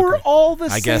separating the Joker? They were all the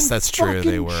same. I guess that's true.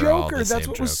 They were Joker. all the same That's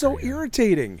what Joker, was so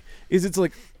irritating. Is it's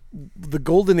like the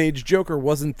Golden Age Joker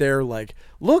wasn't there like,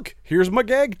 look, here's my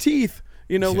gag teeth.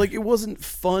 Like it wasn't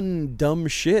fun, dumb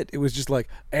shit. It was just like,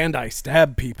 and I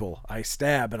stab people. I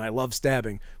stab and I love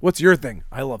stabbing. What's your thing?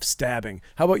 I love stabbing.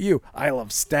 How about you? I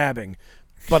love stabbing.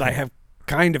 But I have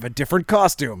kind of a different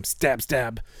costume. Stab,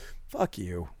 stab. Fuck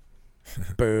you.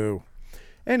 Boo.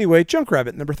 Anyway,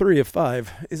 Junkrabbit number 3 of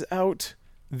 5 is out.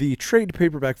 The trade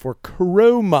paperback for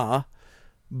Chroma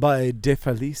by De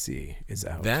Felici is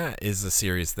out. That is a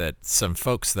series that some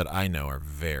folks that I know are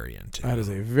very into. That is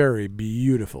a very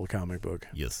beautiful comic book.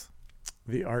 Yes.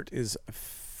 The art is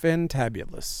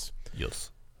fantabulous.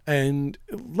 Yes. And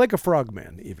like a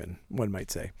frogman, even, one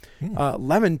might say.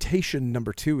 Lamentation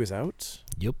number 2 is out.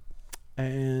 Yep.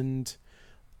 And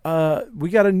we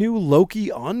got a new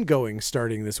Loki ongoing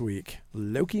starting this week.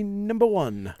 Loki number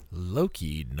 1.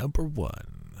 Loki number 1.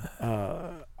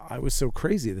 I was so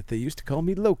crazy that they used to call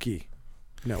me Loki.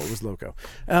 No, it was Loco.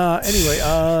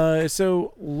 Anyway,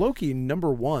 so Loki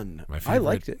number 1. I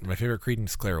liked it. My favorite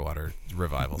Creedence Clearwater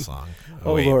revival song.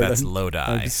 Oh, wait, Lord, that's Lodi.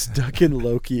 I'm stuck in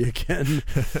Loki again.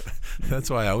 That's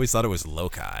why I always thought it was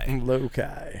Loci.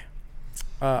 Loci.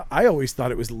 I always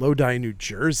thought it was Lodi, New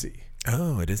Jersey.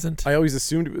 Oh, it isn't? I always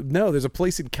assumed it was, no, there's a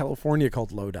place in California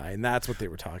called Lodi, and that's what they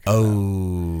were talking about.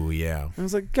 Oh, yeah. I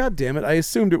was like, God damn it, I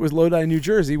assumed it was Lodi, New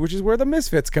Jersey, which is where the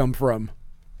Misfits come from.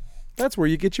 That's where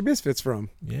you get your Misfits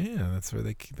from. Yeah, that's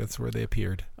where they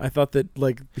appeared. I thought that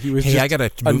like he was I just got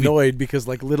a movie, annoyed because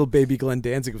like little baby Glenn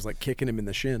Danzig was like kicking him in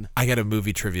the shin. I got a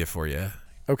movie trivia for you.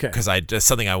 Okay. Because just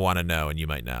something I want to know, and you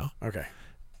might know. Okay.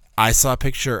 I saw a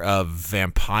picture of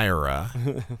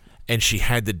Vampira, and she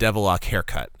had the Devilock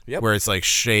haircut, where it's like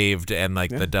shaved and like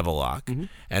the Devilock,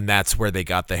 and that's where they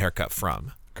got the haircut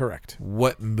from. Correct.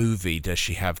 What movie does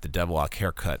she have the Devilock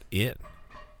haircut in?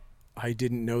 I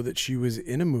didn't know that she was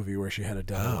in a movie where she had a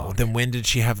Devilock. Oh, then when did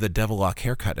she have the Devilock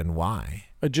haircut, and why?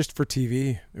 Just for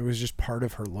TV. It was just part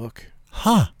of her look.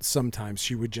 Huh. Sometimes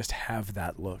she would just have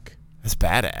that look. That's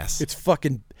badass. It's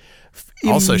fucking...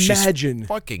 Also, imagine, she's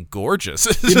fucking gorgeous.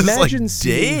 Imagine like,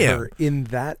 seeing damn. her in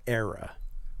that era,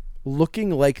 looking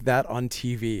like that on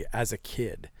TV as a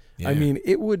kid. Yeah. I mean,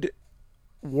 it would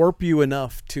warp you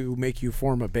enough to make you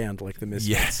form a band like the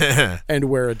Misfits and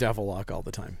wear a Devilock all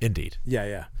the time. Indeed.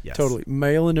 Yeah, Yes. totally.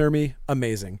 Male inermy,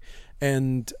 amazing.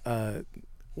 And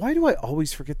why do I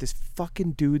always forget this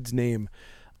fucking dude's name?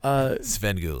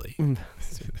 Sven Gulli.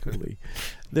 Sven Gulli.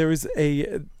 There was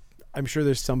I'm sure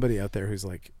there's somebody out there who's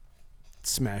like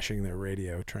smashing their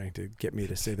radio trying to get me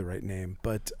to say the right name,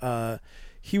 but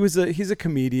he's a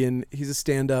comedian, he's a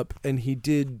stand-up, and he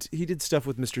did stuff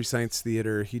with Mystery Science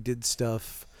Theater. He did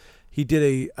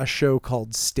a show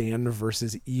called Stan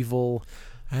versus Evil.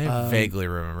 I vaguely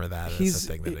remember that as a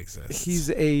thing that exists. He's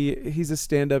a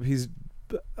stand-up. He's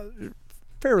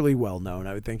fairly well known,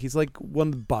 I would think. He's like one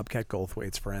of Bobcat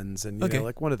Goldthwait's friends, and you know,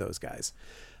 like one of those guys.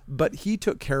 But he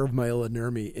took care of Maya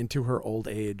Nurmi into her old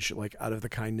age, like out of the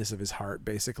kindness of his heart,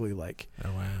 basically, like,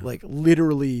 like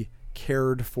literally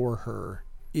cared for her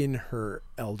in her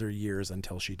elder years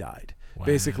until she died. Wow.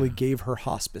 Basically gave her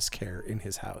hospice care in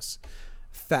his house.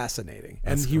 Fascinating.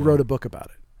 That's and he wrote a book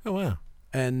about it. Oh, wow.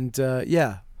 And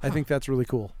I think that's really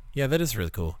cool. Yeah, that is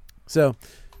really cool. So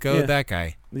go that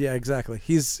guy. Yeah, exactly.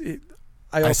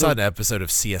 I saw an episode of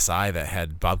CSI that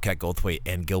had Bobcat Goldthwait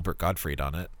and Gilbert Gottfried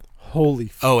on it. Holy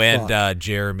fuck. Oh, and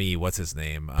Jeremy, what's his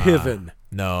name? Piven.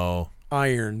 No.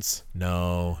 Irons.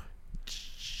 No.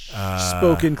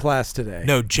 Spoke in class today.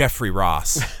 No, Jeffrey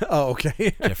Ross. Oh,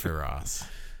 okay. Jeffrey Ross.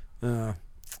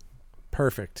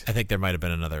 Perfect. I think there might have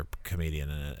been another comedian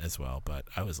in it as well, but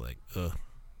I was like, ugh,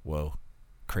 whoa,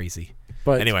 crazy.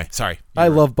 But anyway, sorry. I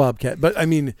love Bobcat, but I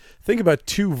mean, think about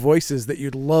two voices that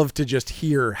you'd love to just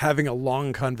hear having a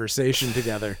long conversation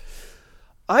together.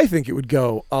 I think it would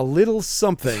go a little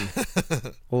something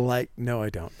like, no, I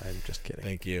don't. I'm just kidding.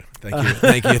 Thank you.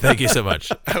 Thank you so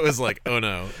much. I was like, oh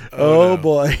no. Oh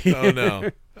boy. Oh no.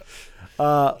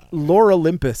 Lore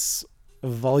Olympus,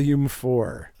 Volume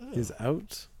 4 is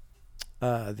out.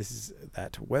 This is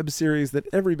that web series that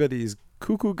everybody's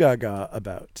cuckoo gaga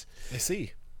about. I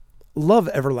see. Love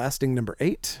Everlasting number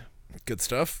 8. Good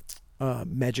stuff.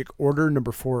 Magic Order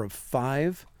number 4 of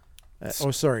 5. It's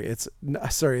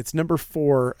number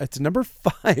 4. It's number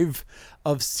 5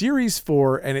 of series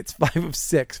 4, and it's 5 of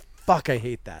 6. Fuck, I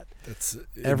hate that. That's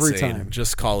every insane. time.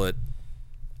 Just call it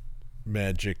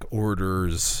Magic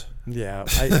Orders. Yeah,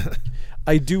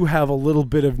 I do have a little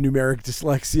bit of numeric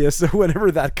dyslexia, so whenever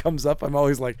that comes up, I'm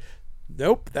always like,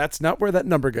 nope, that's not where that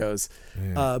number goes.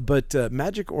 Yeah. But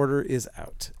Magic Order is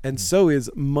out, and so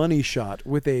is Money Shot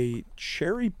with a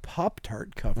Cherry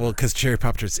Pop-Tart cover. Well, because Cherry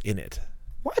Pop-Tart's in it.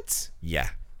 What? Yeah.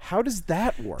 How does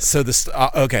that work? So this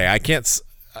I can't.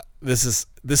 This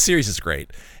series is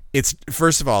great, it's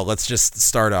first of all, let's just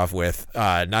start off with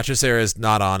Nacho Serra is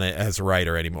not on it as a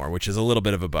writer anymore, which is a little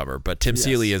bit of a bummer. But Tim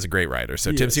Seeley is a great writer,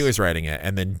 so Tim Seeley's writing it,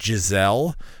 and then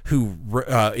Giselle, who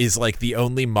is like the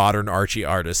only modern Archie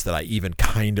artist that I even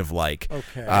kind of like,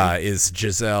 is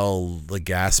Giselle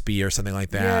Legaspi or something like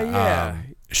that. Yeah.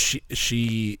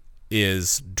 She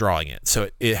is drawing it, so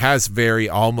it has very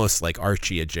almost like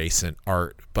Archie adjacent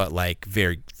art, but like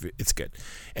it's good.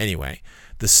 Anyway,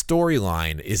 the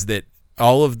storyline is that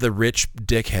all of the rich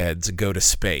dickheads go to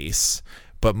space,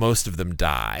 but most of them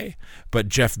die. But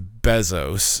Jeff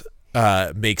Bezos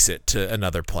makes it to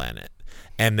another planet,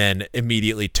 and then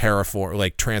immediately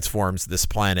transforms this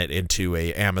planet into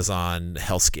a Amazon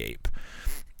hellscape.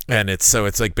 And it's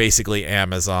like basically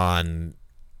Amazon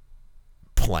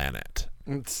planet.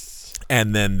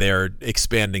 And then they're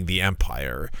expanding the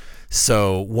empire.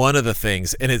 So one of the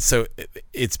things, and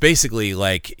it's basically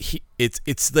like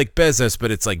it's like Bezos,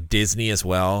 but it's like Disney as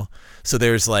well. So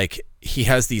there's like he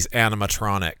has these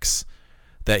animatronics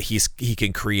that he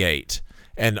can create,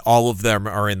 and all of them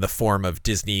are in the form of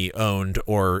Disney owned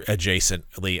or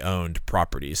adjacently owned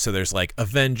properties. So there's like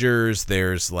Avengers,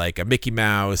 there's like a Mickey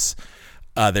Mouse,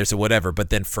 there's a whatever. But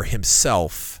then for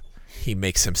himself, he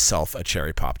makes himself a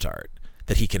cherry Pop-Tart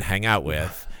that he can hang out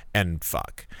with and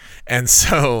fuck. And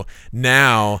so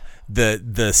now the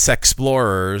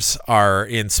Sexplorers are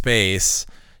in space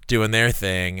doing their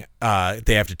thing.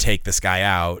 They have to take this guy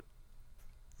out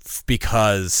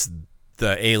because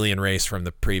the alien race from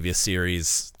the previous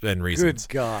series and reasons.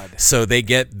 Good God. So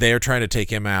they're trying to take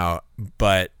him out,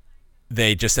 but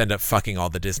they just end up fucking all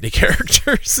the Disney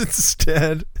characters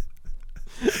instead.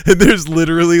 And there's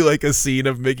literally like a scene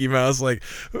of Mickey Mouse like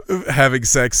having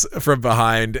sex from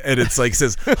behind, and it's like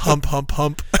says hump hump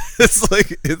hump.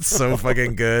 It's so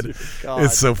fucking good.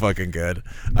 It's so fucking good.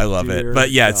 I love it.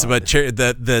 But yeah,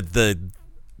 the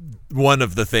one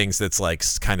of the things that's like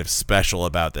kind of special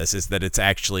about this is that it's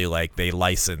actually like they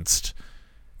licensed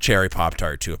Cherry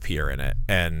Pop-Tart to appear in it,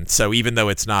 and so even though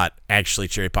it's not actually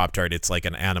Cherry Pop-Tart, it's like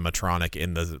an animatronic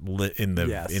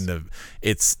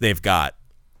they've got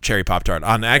Cherry Pop-Tart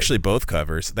on actually both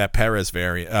covers. That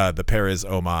the Perez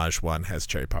homage one has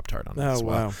Cherry Pop-Tart on it as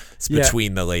well. Wow. It's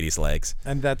between the lady's legs.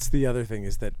 And that's the other thing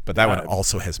is that... But that one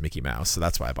also has Mickey Mouse, so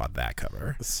that's why I bought that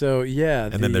cover. So, yeah.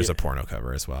 And then there's a porno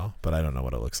cover as well, but I don't know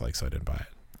what it looks like, so I didn't buy it.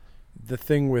 The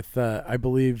thing with... I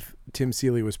believe Tim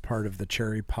Seeley was part of the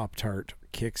Cherry Pop-Tart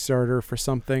Kickstarter for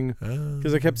something,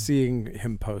 because I kept seeing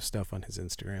him post stuff on his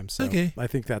Instagram, so I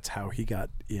think that's how he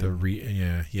got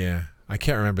in. Yeah. I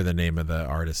can't remember the name of the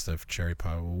artist of Cherry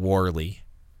Pop. Worley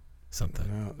something.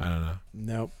 No, I don't know.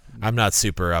 Nope. I'm not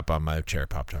super up on my Cherry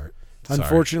Pop-Tart.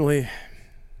 Unfortunately,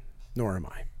 nor am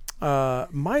I.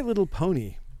 My Little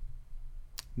Pony,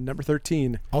 number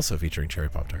 13. Also featuring Cherry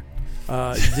Pop-Tart.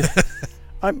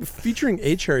 I'm featuring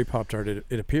a Cherry Pop-Tart,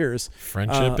 it appears.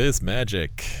 Friendship is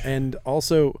magic. And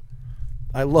also,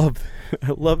 I love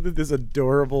that this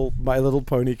adorable My Little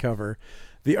Pony cover.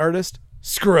 The artist,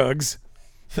 Scruggs.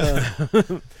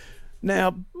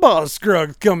 Now, Boss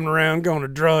Scruggs coming around, gonna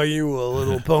draw you a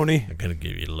little pony. I'm gonna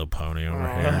give you a little pony over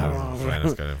here.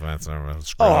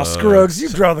 Oh, Scruggs, you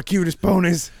draw the cutest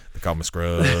ponies. They call me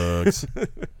Scruggs.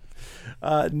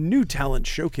 New talent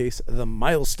showcase, the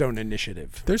Milestone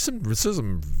Initiative. There's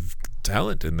some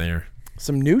talent in there.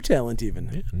 Some new talent, even.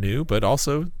 Yeah, new, but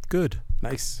also good.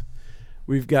 Nice.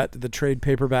 We've got the trade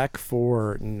paperback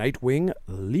for Nightwing,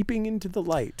 Leaping into the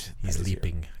Light. He's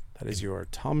leaping. That is your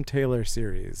Tom Taylor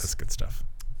series. That's good stuff.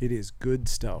 It is good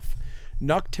stuff.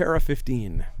 Nocterra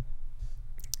 15.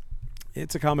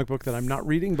 It's a comic book that I'm not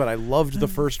reading, but I loved the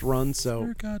first run, so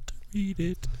forgot to read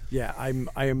it. Yeah,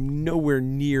 I am nowhere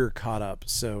near caught up,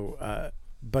 so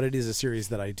but it is a series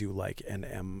that I do like and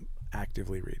am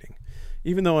actively reading.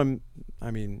 Even though I'm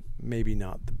maybe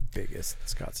not the biggest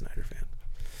Scott Snyder fan.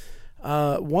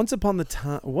 Once Upon a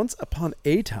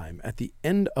Time at the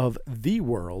End of the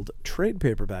World trade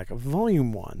paperback of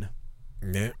Volume 1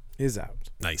 is out.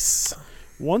 Nice.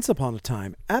 Once Upon a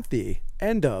Time at the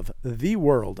End of the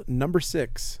World number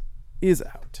 6 is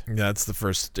out. That's the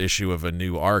first issue of a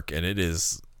new arc, and it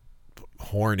is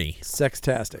horny.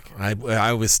 Sextastic.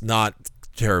 I was not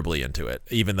terribly into it,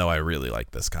 even though I really like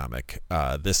this comic.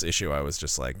 This issue, I was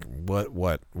just like,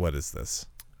 what is this?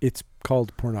 It's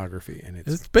called pornography, and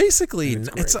it's basically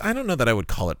it's I don't know that I would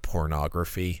call it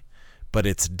pornography, but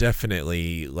it's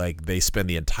definitely like they spend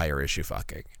the entire issue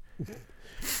fucking.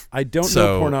 I don't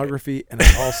know pornography, and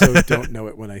I also don't know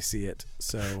it when I see it,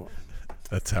 so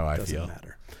that's how I doesn't feel.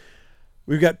 Matter.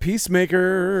 We've got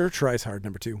Peacemaker Tries Hard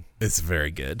number 2. It's very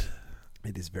good.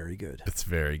 It is very good. It's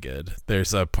very good.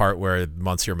 There's a part where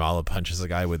Monsieur Mala punches a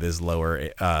guy with his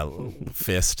lower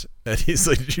fist, and he's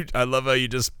like, "I love how you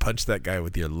just punched that guy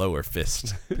with your lower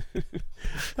fist."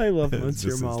 I love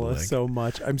Monsieur Mala so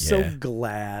much. I'm so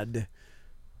glad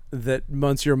that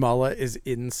Monsieur Mala is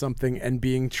in something and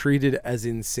being treated as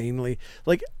insanely.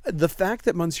 Like, the fact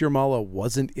that Monsieur Mala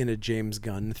wasn't in a James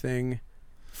Gunn thing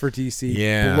for DC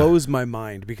blows my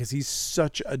mind, because he's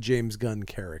such a James Gunn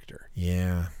character.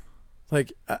 Yeah.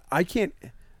 Like, I can't...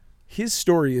 His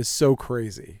story is so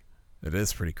crazy. It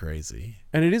is pretty crazy.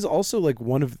 And it is also like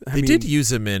one of... They did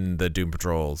use him in the Doom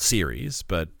Patrol series,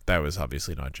 but that was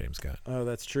obviously not James Gunn. Oh,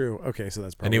 that's true. Okay, so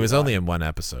that's probably... And he was only in one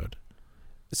episode.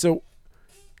 So,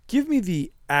 give me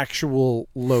the actual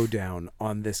lowdown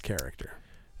on this character.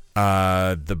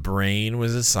 The Brain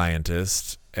was a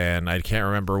scientist, and I can't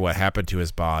remember what happened to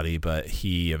his body, but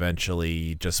he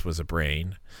eventually just was a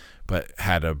brain, but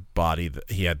had a body that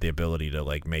he had the ability to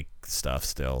like make stuff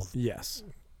still. Yes.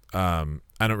 I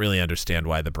don't really understand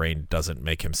why the Brain doesn't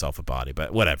make himself a body,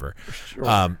 but whatever.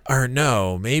 Sure. Or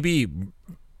no, maybe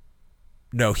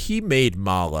no, he made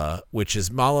Mala, which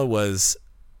is Mala was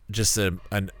just an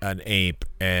ape,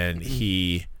 and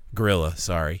gorilla,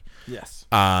 sorry. Yes.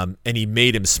 And he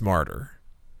made him smarter.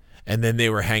 And then they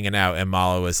were hanging out, and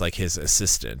Mala was like his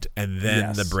assistant. And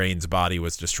then the Brain's body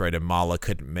was destroyed, and Mala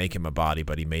couldn't make him a body,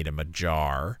 but he made him a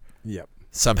jar. Yep.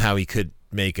 Somehow he could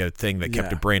make a thing that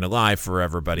kept a brain alive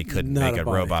forever, but he couldn't make a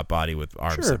robot body with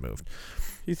arms that moved.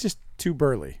 He's just too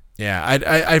burly. Yeah,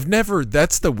 I've never...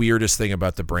 That's the weirdest thing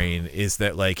about the Brain, is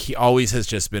that like he always has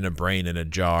just been a brain in a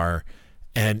jar.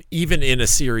 And even in a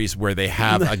series where they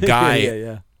have a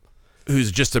guy...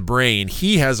 who's just a brain,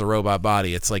 he has a robot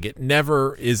body. It's like it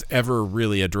never is ever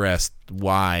really addressed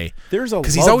why.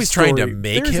 Because he's always trying to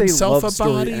make himself a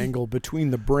body. Angle between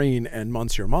the Brain and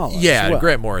Monsieur Mala. Yeah,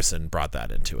 Grant Morrison brought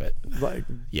that into it. Like,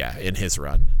 in his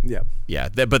run. Yep. Yeah,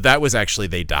 but that was actually,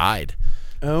 they died.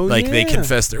 Oh, like they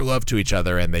confessed their love to each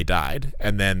other and they died,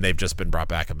 and then they've just been brought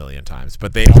back a million times.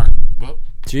 But they are. Well,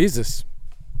 Jesus.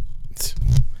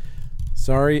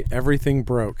 Sorry, everything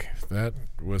broke. That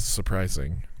was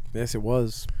surprising. Yes, it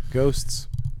was. Ghosts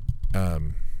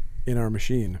in our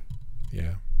machine.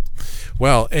 Yeah.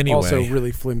 Well, anyway. Also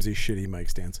really flimsy, shitty mic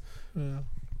stands.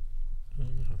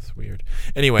 That's weird.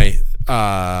 Anyway,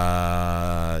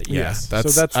 yes.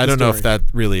 That's so I don't know if that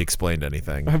really explained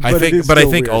anything. I think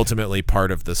weird. Ultimately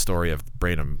part of the story of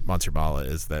Brain and Monsieur Mala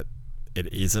is that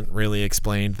it isn't really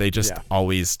explained. They just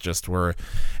always just were,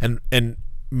 and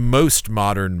most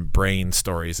modern Brain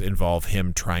stories involve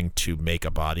him trying to make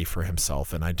a body for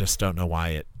himself, and I just don't know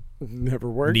why it never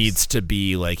works. Needs to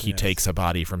be like he takes a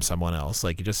body from someone else.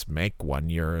 Like, you just make one.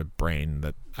 You're a brain.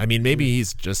 That, I mean, maybe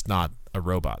he's just not a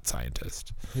robot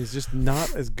scientist. He's just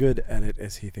not as good at it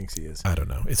as he thinks he is. I don't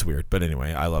know. It's weird, but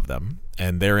anyway, I love them,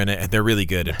 and they're in it. And they're really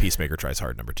good. And Peacemaker Tries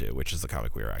Hard #2, which is the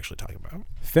comic we were actually talking about.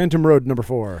 Phantom Road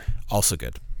 #4, also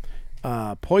good.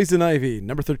 Poison Ivy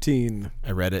 #13.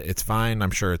 I read it. It's fine. I'm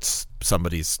sure it's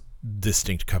somebody's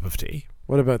distinct cup of tea.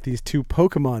 What about these 2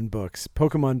 Pokemon books?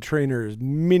 Pokemon Trainers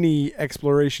Mini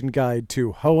Exploration Guide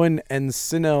to Hoenn and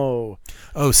Sinnoh.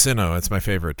 Oh, Sinnoh. It's my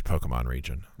favorite Pokemon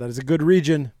region. That is a good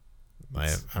region.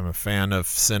 I'm a fan of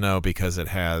Sinnoh because it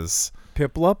has...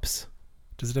 Piplups?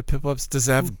 Does it have Piplups? Does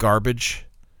it have garbage?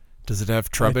 Does it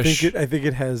have Trubbish? I think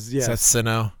it has, yes. Is that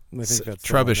Sinnoh? I think that's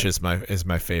Trubbish is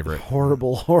my favorite.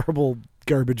 Horrible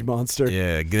garbage monster.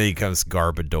 Yeah, then he comes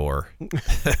Garbodor,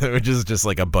 which is just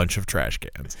like a bunch of trash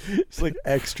cans. It's like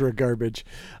extra garbage,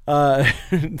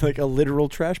 like a literal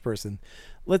trash person.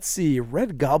 Let's see.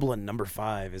 Red Goblin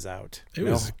 #5 is out. It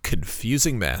was a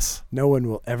confusing mess. No one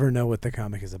will ever know what the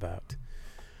comic is about.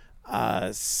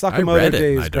 Sakamoto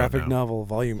Days graphic novel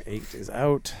Volume 8 is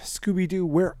out. Scooby-Doo,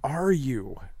 Where Are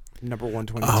You?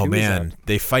 #122. Oh man,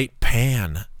 they fight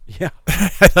Pan. Yeah.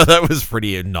 I thought that was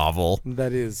pretty novel.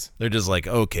 That is. They're just like,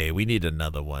 okay, we need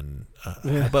another one.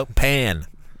 How about Pan?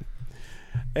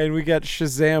 And we got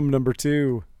Shazam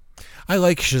 #2. I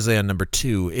like Shazam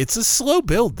 #2. It's a slow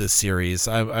build, this series.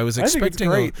 I was expecting...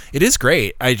 I think it's great. It is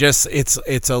great.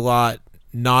 It's a lot...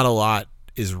 Not a lot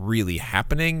is really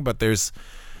happening, but there's...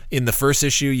 In the first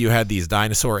issue, you had these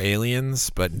dinosaur aliens,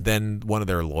 but then one of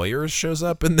their lawyers shows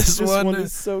up in this one. This one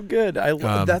is so good.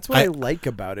 That's what I like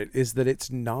about it, is that it's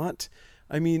not...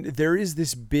 I mean, there is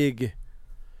this big...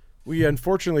 We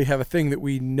unfortunately have a thing that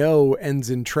we know ends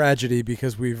in tragedy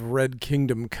because we've read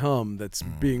Kingdom Come that's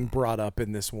being brought up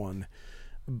in this one.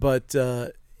 But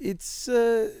it's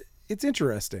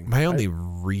interesting. My only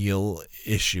real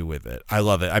issue with it, I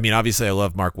love it. I mean, obviously I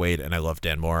love Mark Waid and I love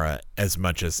Dan Mora as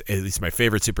much as, at least my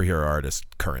favorite superhero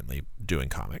artist currently doing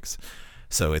comics.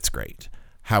 So it's great.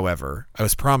 However, I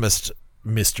was promised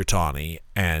Mr. Tawny,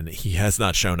 and he has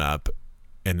not shown up,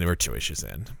 and we're 2 issues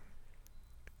in.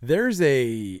 There's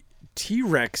a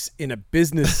T-Rex in a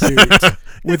business suit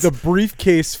with a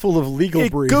briefcase full of legal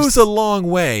briefs. It goes a long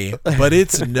way, but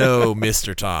it's no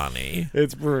Mr. Tawny.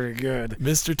 It's pretty good.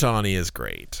 Mr. Tawny is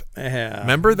great. Yeah.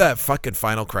 Remember that fucking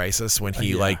Final Crisis when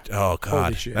he oh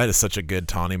God, that is such a good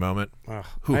Tawny moment.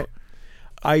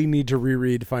 I need to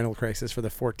reread Final Crisis for the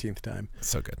 14th time.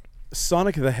 So good.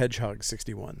 Sonic the Hedgehog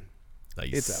 61.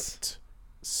 Nice. It's out.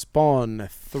 Spawn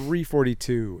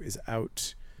 342 is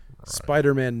out. Right.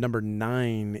 Spider-Man number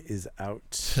 9 is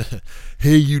out.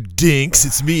 Hey, you dinks!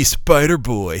 It's me, Spider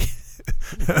Boy,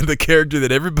 the character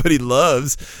that everybody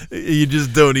loves. You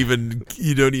just don't even.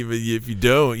 You don't even. If you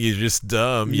don't, you're just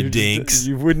dumb. You dinks.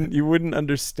 You wouldn't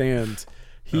understand.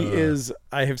 He is.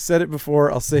 I have said it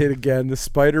before. I'll say it again. The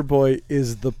Spider Boy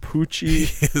is the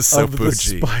Poochie of the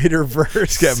Spider-Verse.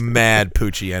 He's got mad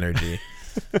Poochie energy.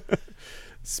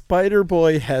 Spider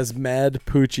Boy has mad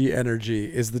Poochie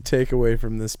energy. Is the takeaway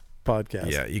from this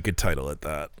podcast? Yeah, you could title it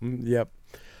that. Yep.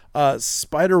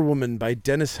 Spider-Woman by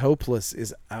Dennis Hopeless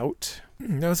is out.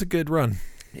 That was a good run.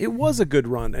 It was a good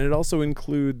run, and it also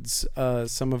includes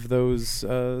some of those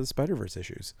Spider-Verse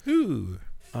issues. Ooh.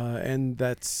 And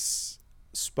that's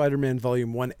Spider-Man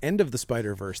Volume 1, End of the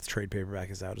Spider-Verse. The trade paperback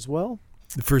is out as well.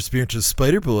 The first appearance of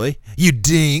Spider Boy. You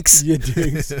dinks. You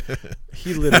dinks.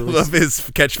 He literally. I love his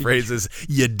catchphrases.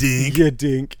 You dink. You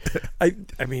dink. I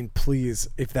mean, please,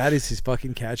 if that is his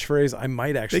fucking catchphrase, I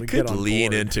might actually get on board. They could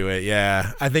lean into it,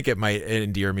 yeah. I think it might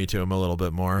endear me to him a little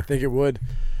bit more. I think it would.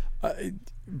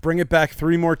 Bring it back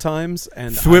 3 more times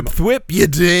and thwip, thwip, you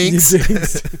dinks. You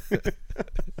dinks.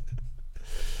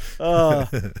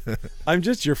 I'm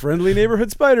just your friendly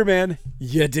neighborhood Spider-Man.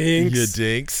 You dinks. You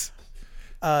dinks.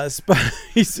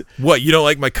 What, you don't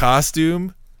like my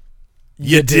costume?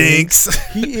 You dinks.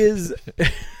 He is.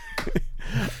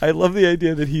 I love the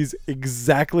idea that he's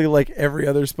exactly like every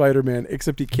other Spider-Man,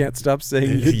 except he can't stop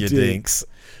saying you dinks.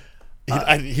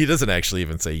 He doesn't actually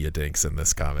even say you dinks in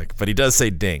this comic, but he does say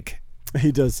dink.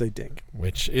 He does say dink,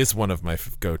 which is one of my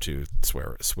go-to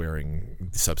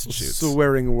swearing substitutes.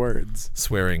 Swearing words.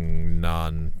 Swearing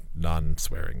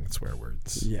non-swearing swear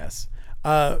words. Yes.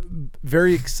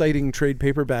 Very exciting trade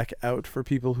paperback out for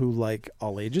people who like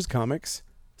all ages comics.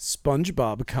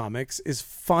 SpongeBob Comics is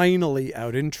finally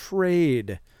out in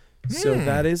trade. So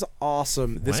that is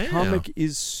awesome. This comic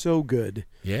is so good.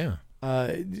 Yeah.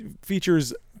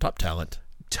 Features top talent.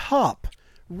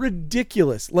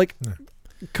 Ridiculous. Like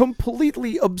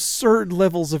completely absurd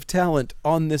levels of talent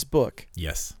on this book.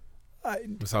 Yes.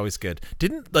 It was always good.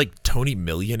 Didn't like Tony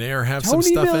Millionaire have some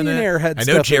stuff in it? I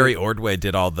know Jerry Ordway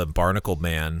did all the Barnacle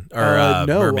Man or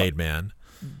Mermaid Man.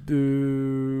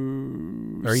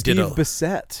 Or he did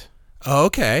Bissett. Oh,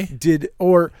 okay.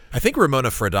 I think Ramona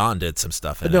Fradon did some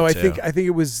stuff in it. No, I think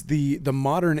it was the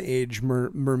modern age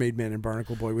Mermaid Man and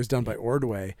Barnacle Boy was done by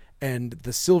Ordway, and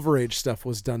the Silver Age stuff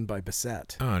was done by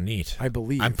Bissett. Oh, neat. I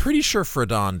believe. I'm pretty sure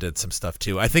Fradon did some stuff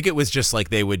too. I think it was just like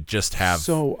they would just have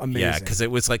so amazing. Yeah, because it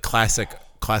was like classic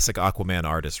Aquaman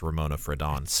artist Ramona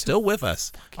Fradon, still with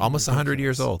us, almost 100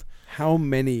 years old. How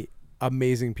many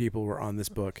amazing people were on this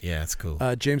book? Yeah, it's cool.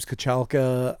 James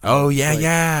Kochalka. Oh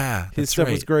yeah. His stuff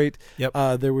was great.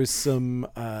 Yep. There was some.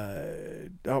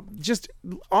 Just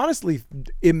honestly,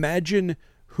 imagine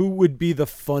who would be the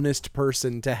funnest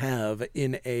person to have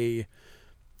in a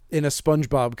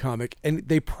SpongeBob comic, and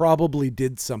they probably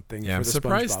did something. Yeah, for I'm the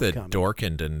surprised SpongeBob that comic.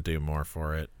 Dorkin didn't do more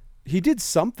for it. He did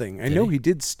something. I know he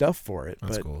did stuff for it.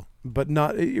 That's cool. But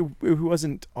not. It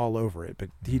wasn't all over it, but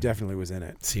he definitely was in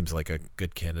it. Seems like a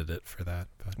good candidate for that.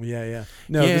 But. Yeah.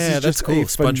 No, this is just cool. a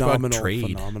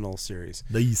phenomenal series.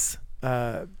 Nice.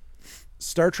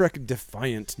 Star Trek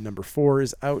Defiant number 4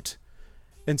 is out,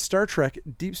 and Star Trek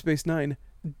Deep Space Nine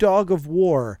Dog of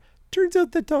War. Turns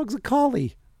out that dog's a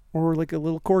collie, or like a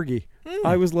little corgi.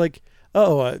 I was like,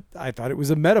 I thought it was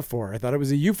a metaphor. I thought it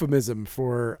was a euphemism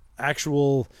for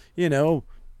actual,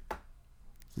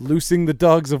 loosing the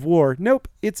dogs of war. Nope,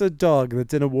 it's a dog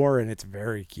that's in a war, and it's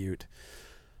very cute.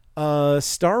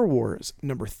 Star Wars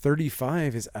number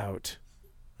 35 is out.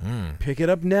 Pick it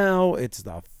up now. It's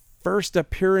the first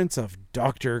appearance of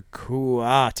Dr.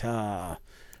 Kuata,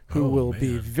 who will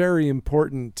be very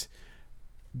important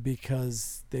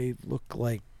because they look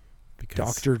like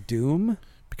Dr. Doom.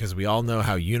 Because we all know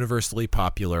how universally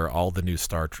popular all the new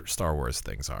Star Wars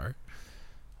things are.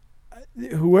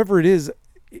 Whoever it is,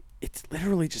 it's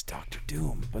literally just Dr.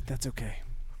 Doom, but that's okay.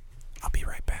 I'll be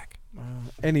right back.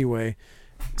 Anyway,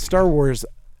 Star Wars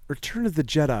Return of the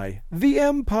Jedi, The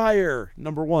Empire,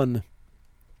 number 1.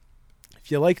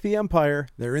 If you like The Empire,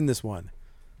 they're in this one.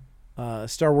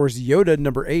 Star Wars Yoda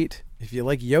number 8. If you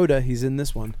like Yoda, he's in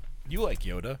this one. You like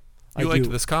Yoda? You liked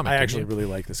this comic? I actually really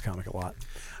like this comic a lot.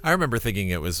 I remember thinking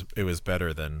it was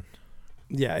better than.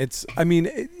 Yeah, it's. I mean,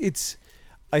 it's.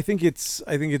 I think its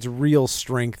real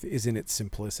strength is in its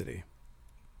simplicity.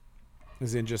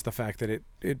 Is in just the fact that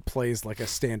it plays like a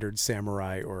standard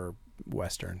samurai or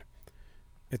western.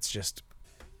 It's just,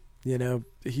 Yoda's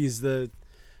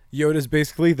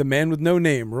basically the man with no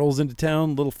name, rolls into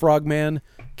town, little frog man,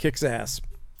 kicks ass.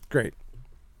 Great.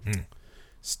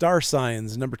 Star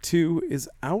Signs number 2 is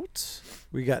out.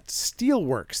 We got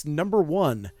Steelworks number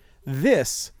 1.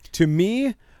 This, to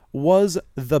me, was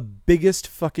the biggest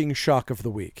fucking shock of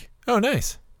the week. Oh,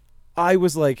 nice. I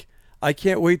was like, I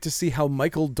can't wait to see how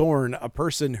Michael Dorn, a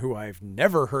person who I've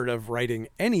never heard of writing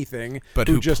anything, but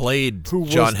who played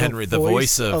John Henry, the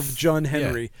voice of John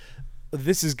Henry. Yeah.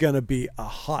 This is going to be a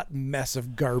hot mess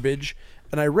of garbage.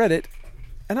 And I read it,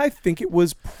 and I think it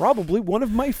was probably one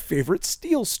of my favorite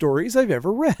Steel stories I've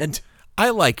ever read.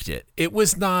 I liked it. It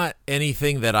was not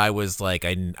anything that I was like,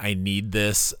 I need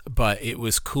this, but it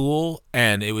was cool,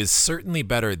 and it was certainly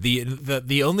better.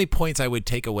 The only points I would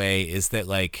take away is that,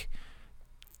 like,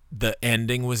 the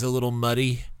ending was a little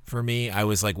muddy for me. I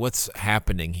was like, what's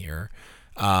happening here?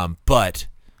 But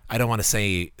I don't want to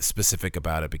say specific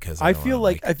about it because I feel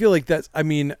like that's, I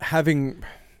mean, having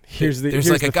there's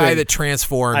like a guy thing. that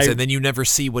transforms and then you never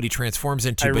see what he transforms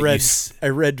into. I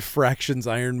read Fractions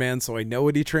Iron Man, so I know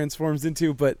what he transforms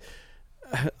into, but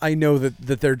I know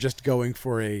that they're just going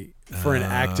for an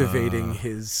activating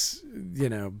his,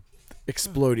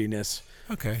 explodiness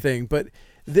thing. But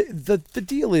the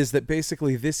deal is that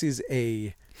basically this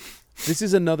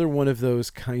is another one of those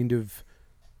kind of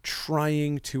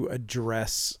trying to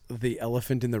address the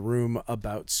elephant in the room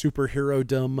about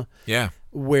superhero-dom. Yeah.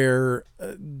 Where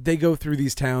they go through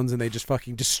these towns and they just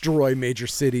fucking destroy major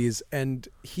cities, and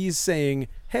he's saying,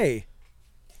 "Hey,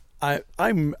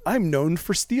 I'm known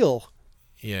for steel.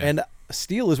 Yeah. And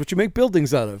steel is what you make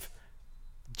buildings out of.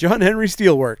 John Henry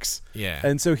Steelworks." Yeah.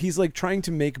 And so he's like trying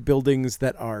to make buildings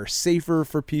that are safer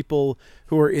for people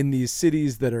who are in these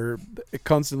cities that are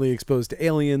constantly exposed to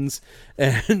aliens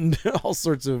and all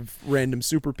sorts of random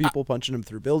super people punching them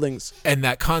through buildings. And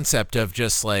that concept of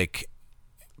just like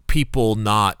people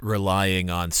not relying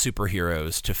on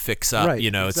superheroes to fix up, right, it's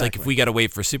exactly. like if we got to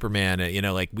wait for Superman,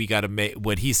 like we got to make,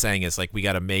 what he's saying is like we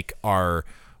got to make our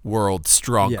world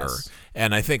stronger. Yes.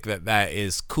 And I think that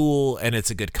is cool, and it's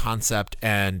a good concept,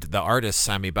 and the artist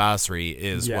Sami Basri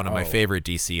is one of my favorite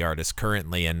DC artists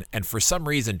currently, and for some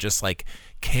reason just like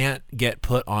can't get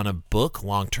put on a book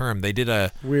long term. They did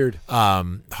a weird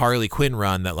Harley Quinn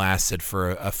run that lasted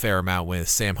for a fair amount with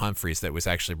Sam Humphries that was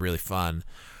actually really fun,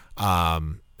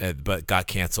 but got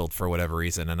canceled for whatever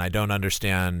reason, and I don't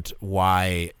understand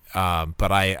why.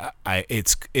 But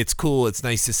it's cool. It's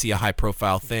nice to see a high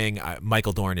profile thing.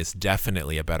 Michael Dorn is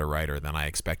definitely a better writer than I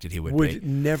expected he would be. Would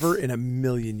never in a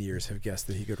million years have guessed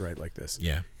that he could write like this.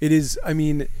 Yeah. It is, I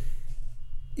mean,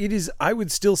 I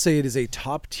would still say it is a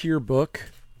top tier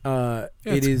book. It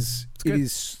is,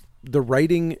 the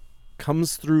writing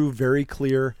comes through very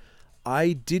clear.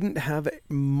 I didn't have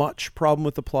much problem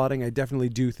with the plotting. I definitely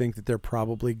do think that they're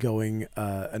probably going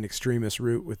an extremist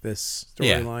route with this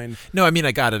storyline. Yeah. No, I mean,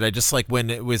 I got it. I just like when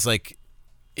it was like,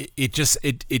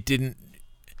 it didn't.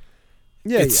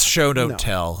 Yeah, it's show don't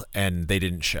tell, and they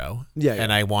didn't show. Yeah,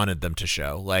 and I wanted them to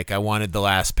show. Like I wanted the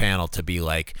last panel to be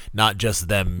like not just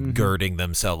them girding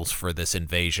themselves for this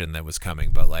invasion that was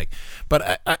coming, but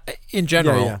in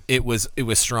general, it was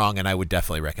strong, and I would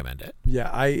definitely recommend it.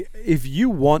 Yeah, if you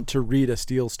want to read a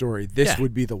Steel story, this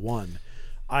would be the one.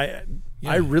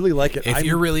 I really like it. If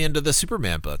you're really into the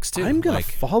Superman books too, I'm gonna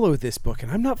follow this book,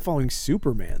 and I'm not following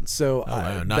Superman, so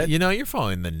you're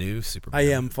following the new Superman. I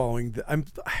am following. I'm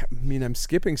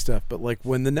skipping stuff, but like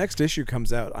when the next issue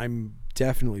comes out, I'm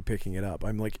definitely picking it up.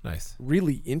 I'm like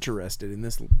really interested in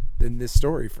this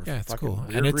story for it's cool,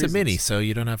 and it's reasons. A mini, so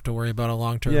you don't have to worry about a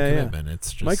long term commitment.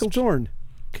 It's just Michael Dorn.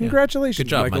 Congratulations, good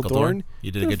job, Michael Dorn.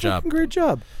 You did a good job. Great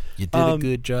job. You did a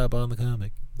good job on the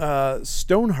comic.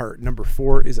 Stoneheart number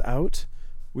 4 is out.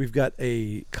 We've got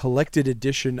a collected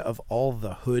edition of all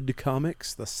the Hood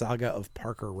comics, the saga of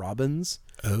Parker Robbins.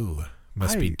 Oh,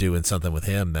 must be doing something with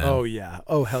him then. Oh yeah.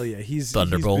 Oh hell yeah. He's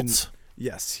Thunderbolts.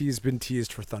 He's been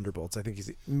teased for Thunderbolts. I think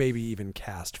he's maybe even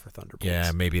cast for Thunderbolts.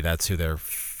 Yeah, maybe that's who they're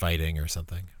fighting or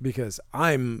something. Because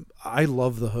I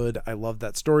love the Hood. I love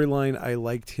that storyline. I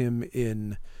liked him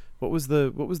in what was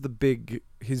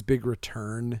his big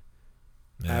return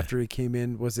after he came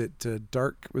in? Was it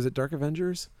Dark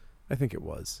Avengers? I think it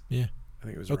was. Yeah. I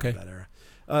think it was around that era.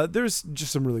 There's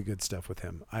just some really good stuff with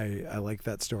him. I like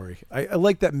that story. I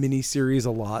like that miniseries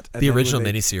a lot. And the original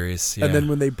miniseries. Yeah. And then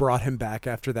when they brought him back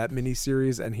after that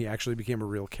miniseries and he actually became a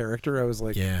real character, I was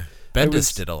like, yeah,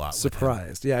 Bendis did a lot.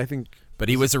 Surprised. With him. Yeah, I think. But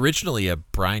he was originally a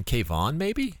Brian K. Vaughan,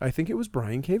 maybe. I think it was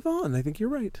Brian K. Vaughan. I think you're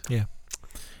right. Yeah.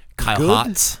 Kyle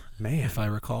Hotz, man, if I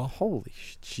recall. Holy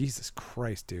Jesus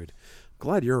Christ, dude.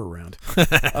 Glad you're around.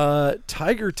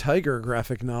 Tiger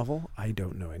graphic novel. I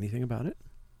don't know anything about it.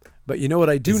 But you know what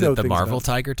I do know? Is it the Marvel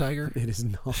about? Tiger? It is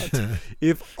not.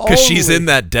 Because she's in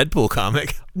that Deadpool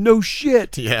comic. No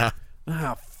shit. Yeah.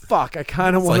 Ah, fuck. I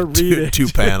kind of want to read it. Two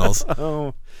panels.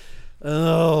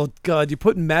 Oh, God. You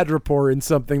put Madripoor in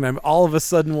something, and I all of a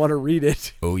sudden want to read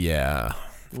it. Oh, yeah.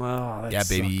 Oh, that yeah, sucks.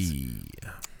 baby.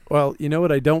 Well, you know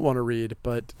what I don't want to read,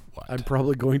 but I'm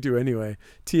probably going to anyway.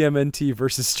 TMNT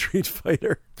versus Street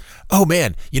Fighter. Oh,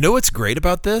 man. You know what's great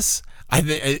about this?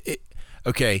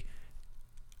 Okay.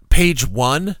 Page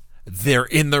 1, they're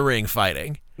in the ring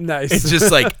fighting. Nice. It's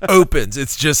just like opens.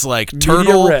 It's just like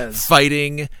Turtle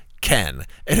fighting Ken.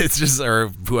 And it's just, or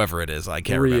whoever it is. I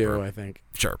can't remember. Ryu, I think.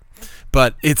 Sure.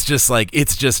 But it's just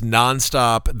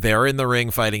nonstop. They're in the ring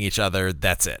fighting each other.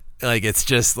 That's it. Like, it's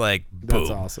just like, boom.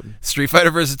 That's awesome. Street Fighter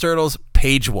versus Turtles,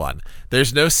 page 1.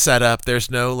 There's no setup.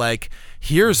 There's no like,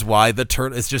 here's why the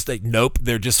turtle. It's just like, nope,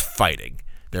 they're just fighting.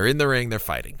 They're in the ring. They're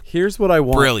fighting. Here's what I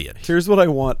want. Brilliant. Here's what I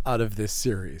want out of this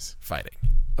series. Fighting.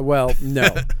 Well,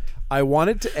 no. I want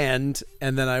it to end,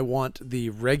 and then I want the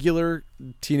regular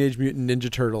Teenage Mutant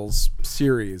Ninja Turtles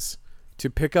series to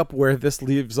pick up where this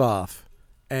leaves off,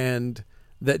 and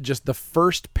that just the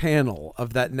first panel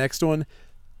of that next one,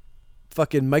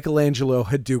 fucking Michelangelo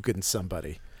Hadouken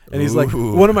somebody. And he's like,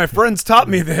 one of my friends taught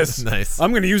me this. Nice.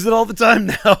 I'm going to use it all the time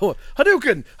now.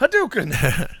 Hadouken!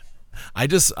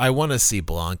 I want to see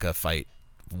Blanca fight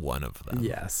one of them.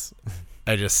 Yes.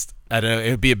 I don't know.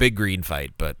 It would be a big green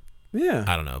fight, but yeah,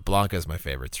 I don't know. Blanca's my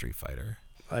favorite Street Fighter.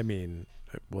 I mean,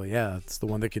 well, yeah, it's the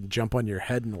one that can jump on your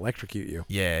head and electrocute you.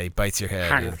 Yeah, he bites your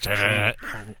head.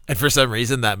 And for some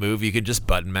reason, that move, you can just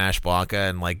button mash Blanca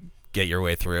and like get your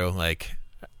way through. Like,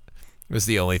 it was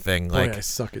the only thing. Like, boy, I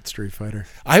suck at Street Fighter.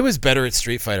 I was better at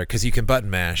Street Fighter because you can button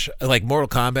mash. Like Mortal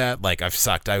Kombat, like I've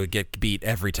sucked. I would get beat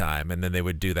every time, and then they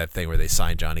would do that thing where they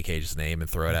sign Johnny Cage's name and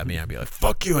throw it at me. I'd be like,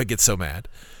 "Fuck you!" I get so mad.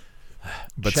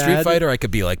 But Chad, Street Fighter, I could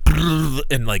be like,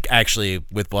 and like actually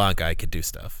with Blanca, I could do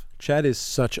stuff. Chad is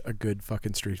such a good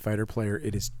fucking Street Fighter player.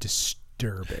 It is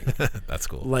disturbing. That's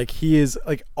cool. Like, he is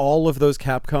like all of those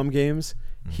Capcom games.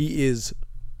 He is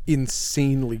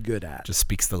insanely good at. Just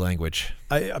speaks the language.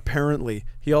 Apparently,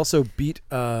 he also beat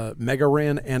Mega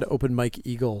Ran and Open Mike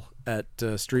Eagle at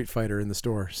Street Fighter in the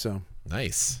store. So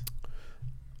nice.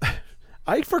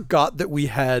 I forgot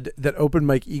that Open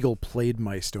Mike Eagle played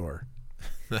my store.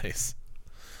 Nice.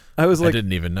 I was like, I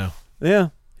didn't even know. Yeah,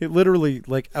 it literally,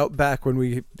 like, out back when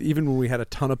we had a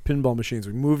ton of pinball machines,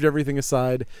 we moved everything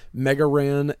aside. Mega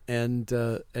Ran and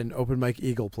Open Mike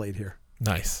Eagle played here.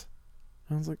 Nice.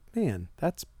 I was like, man,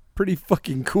 that's pretty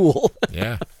fucking cool.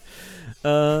 Yeah.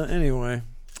 Anyway,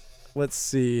 let's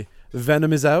see.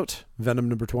 Venom is out. Venom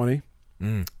number 20.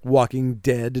 Walking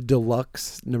Dead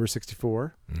Deluxe number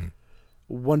 64.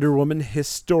 Wonder Woman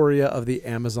Historia of the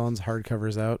Amazons hardcover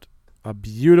is out. A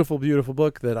beautiful, beautiful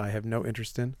book that I have no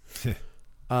interest in.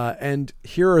 And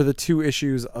here are the 2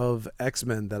 issues of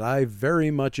X-Men that I very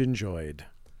much enjoyed.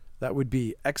 That would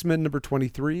be X-Men number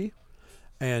 23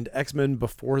 and X-Men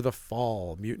Before the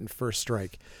Fall, Mutant First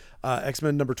Strike.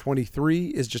 X-Men number 23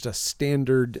 is just a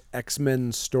standard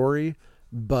X-Men story,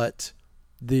 but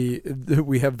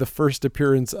we have the first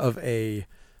appearance of a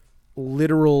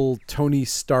literal Tony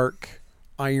Stark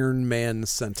Iron Man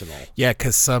Sentinel. Yeah,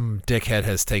 because some dickhead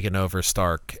has taken over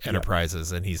Stark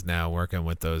Enterprises, and he's now working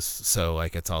with those, so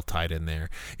like it's all tied in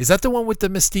there. Is that the one with the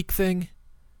Mystique thing?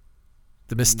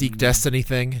 The Mystique Destiny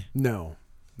thing? No,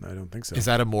 I don't think so. Is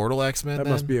that Immortal X-Men? That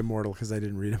must be Immortal, because I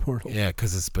didn't read Immortal. Yeah,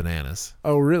 because it's bananas.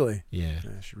 Oh, really? Yeah.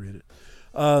 I should read it.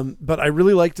 But I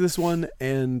really liked this one,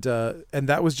 and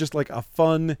that was just like a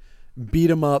fun beat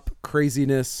 'em up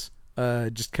craziness,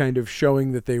 just kind of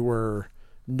showing that they were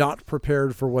not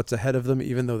prepared for what's ahead of them,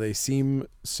 even though they seem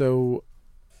so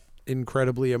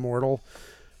incredibly immortal.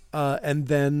 And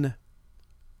then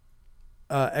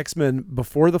X-Men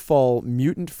Before the Fall,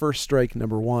 Mutant First Strike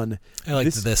number 1. I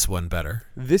liked this one better.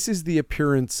 This is the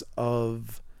appearance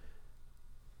of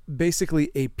basically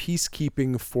a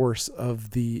peacekeeping force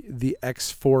of the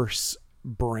X-Force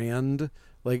brand,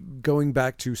 like going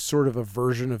back to sort of a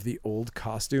version of the old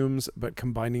costumes, but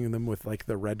combining them with like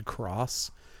the Red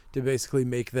Cross to basically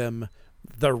make them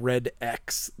the red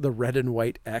X, the red and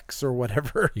white X or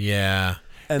whatever. Yeah.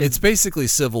 And it's basically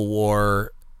Civil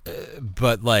War,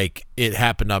 but like it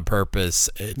happened on purpose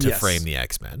to frame the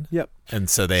X-Men. Yep. And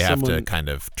so they have to kind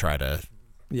of try to.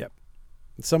 Yep.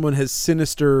 Someone has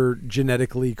sinister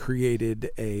genetically created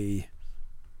a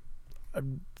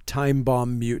time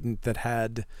bomb mutant that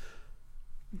had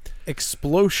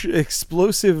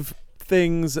explosive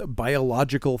things,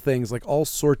 biological things, like all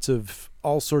sorts of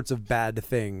bad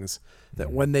things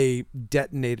that when they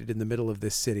detonated in the middle of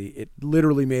this city, it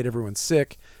literally made everyone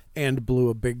sick and blew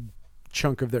a big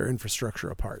chunk of their infrastructure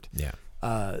apart. Yeah.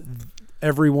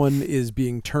 Everyone is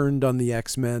being turned on the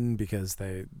X-Men because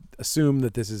they assume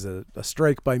that this is a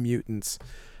strike by mutants,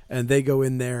 and they go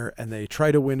in there and they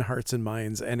try to win hearts and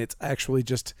minds, and it's actually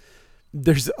just,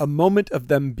 there's a moment of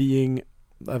them being,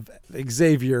 of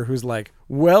Xavier, who's like,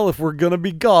 well, if we're gonna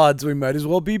be gods, we might as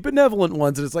well be benevolent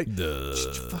ones. And it's like,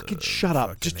 just fucking shut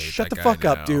up. Just shut the fuck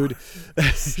up, dude.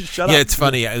 Shut up. Yeah, it's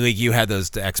funny. Like, you had those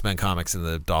X-Men comics in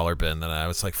the dollar bin, and I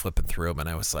was like flipping through them, and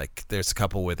I was like, there's a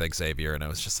couple with Xavier, and I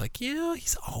was just like, yeah,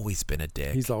 he's always been a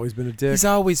dick. He's always been a dick. He's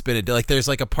always been a dick. Like, there's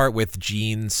like a part with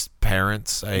Jean's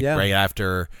parents, like, right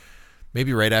after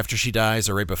she dies,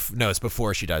 or right before. No, it's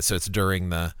before she dies. So it's during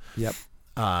the. Yep.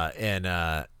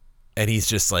 And he's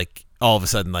just like, all of a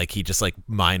sudden, like, he just like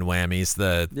mind whammies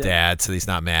the dad, so he's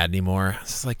not mad anymore.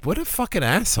 It's like, what a fucking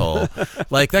asshole.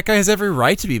 Like, that guy has every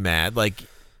right to be mad. Like,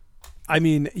 I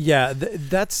mean, yeah,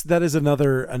 that is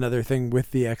another thing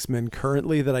with the X-Men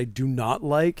currently that I do not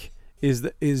like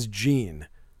is Jean,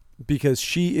 because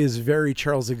she is very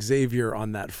Charles Xavier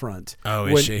on that front. Oh,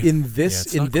 is she? In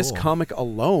this comic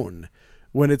alone,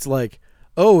 when it's like,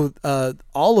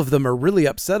 all of them are really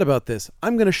upset about this,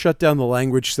 I'm going to shut down the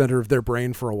language center of their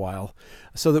brain for a while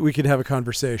so that we can have a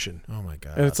conversation. Oh my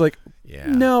God. And it's like,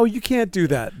 no, you can't do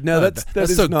that. No,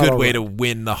 that's a good way to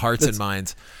win the hearts and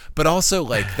minds. But also,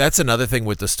 like, that's another thing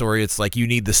with the story. It's like, you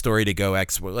need the story to go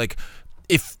like,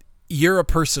 if you're a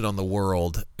person on the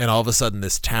world and all of a sudden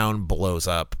this town blows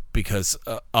up because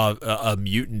a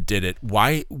mutant did it,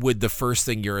 why would the first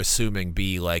thing you're assuming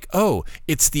be like, oh,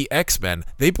 it's the X-Men?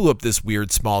 They blew up this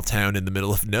weird small town in the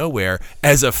middle of nowhere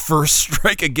as a first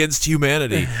strike against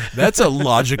humanity. That's a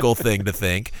logical thing to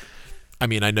think. I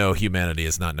mean, I know humanity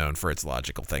is not known for its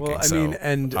logical thinking. Well, I mean,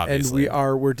 and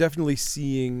we're definitely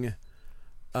seeing,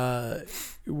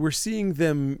 we're seeing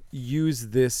them use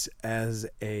this as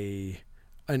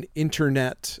an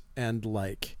internet, and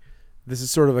like, this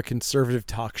is sort of a conservative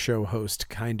talk show host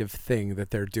kind of thing that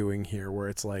they're doing here, where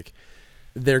it's like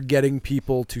they're getting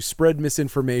people to spread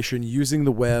misinformation using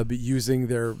the web, using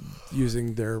their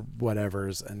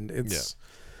whatevers, and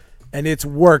it's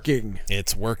working.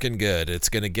 It's working good. It's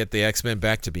going to get the X-Men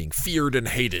back to being feared and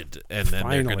hated, and then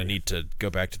they're going to need to go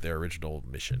back to their original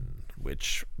mission,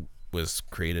 which was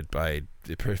created by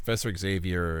Professor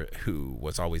Xavier, who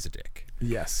was always a dick.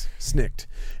 Yes, snicked.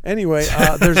 Anyway,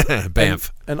 there's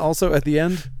Bamf, and also at the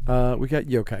end, we got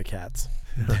yokai cats.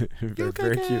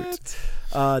 Very cute.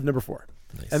 Number 4,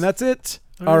 nice. And that's it.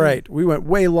 All right, we went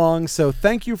way long, so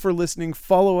thank you for listening.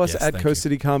 Follow us at Coast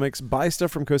City Comics. Buy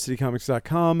stuff from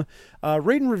coastcitycomics.com.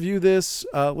 Rate and review this.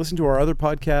 Listen to our other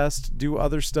podcast. Do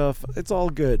other stuff. It's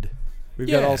all good. We've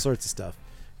got all sorts of stuff.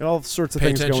 And all sorts of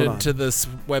things going on. Pay attention to this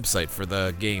website for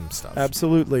the game stuff.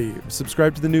 Absolutely.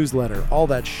 Subscribe to the newsletter. All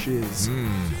that shiz.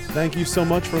 Thank you so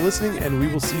much for listening, and we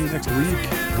will see you next week.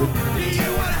 Good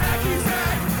night.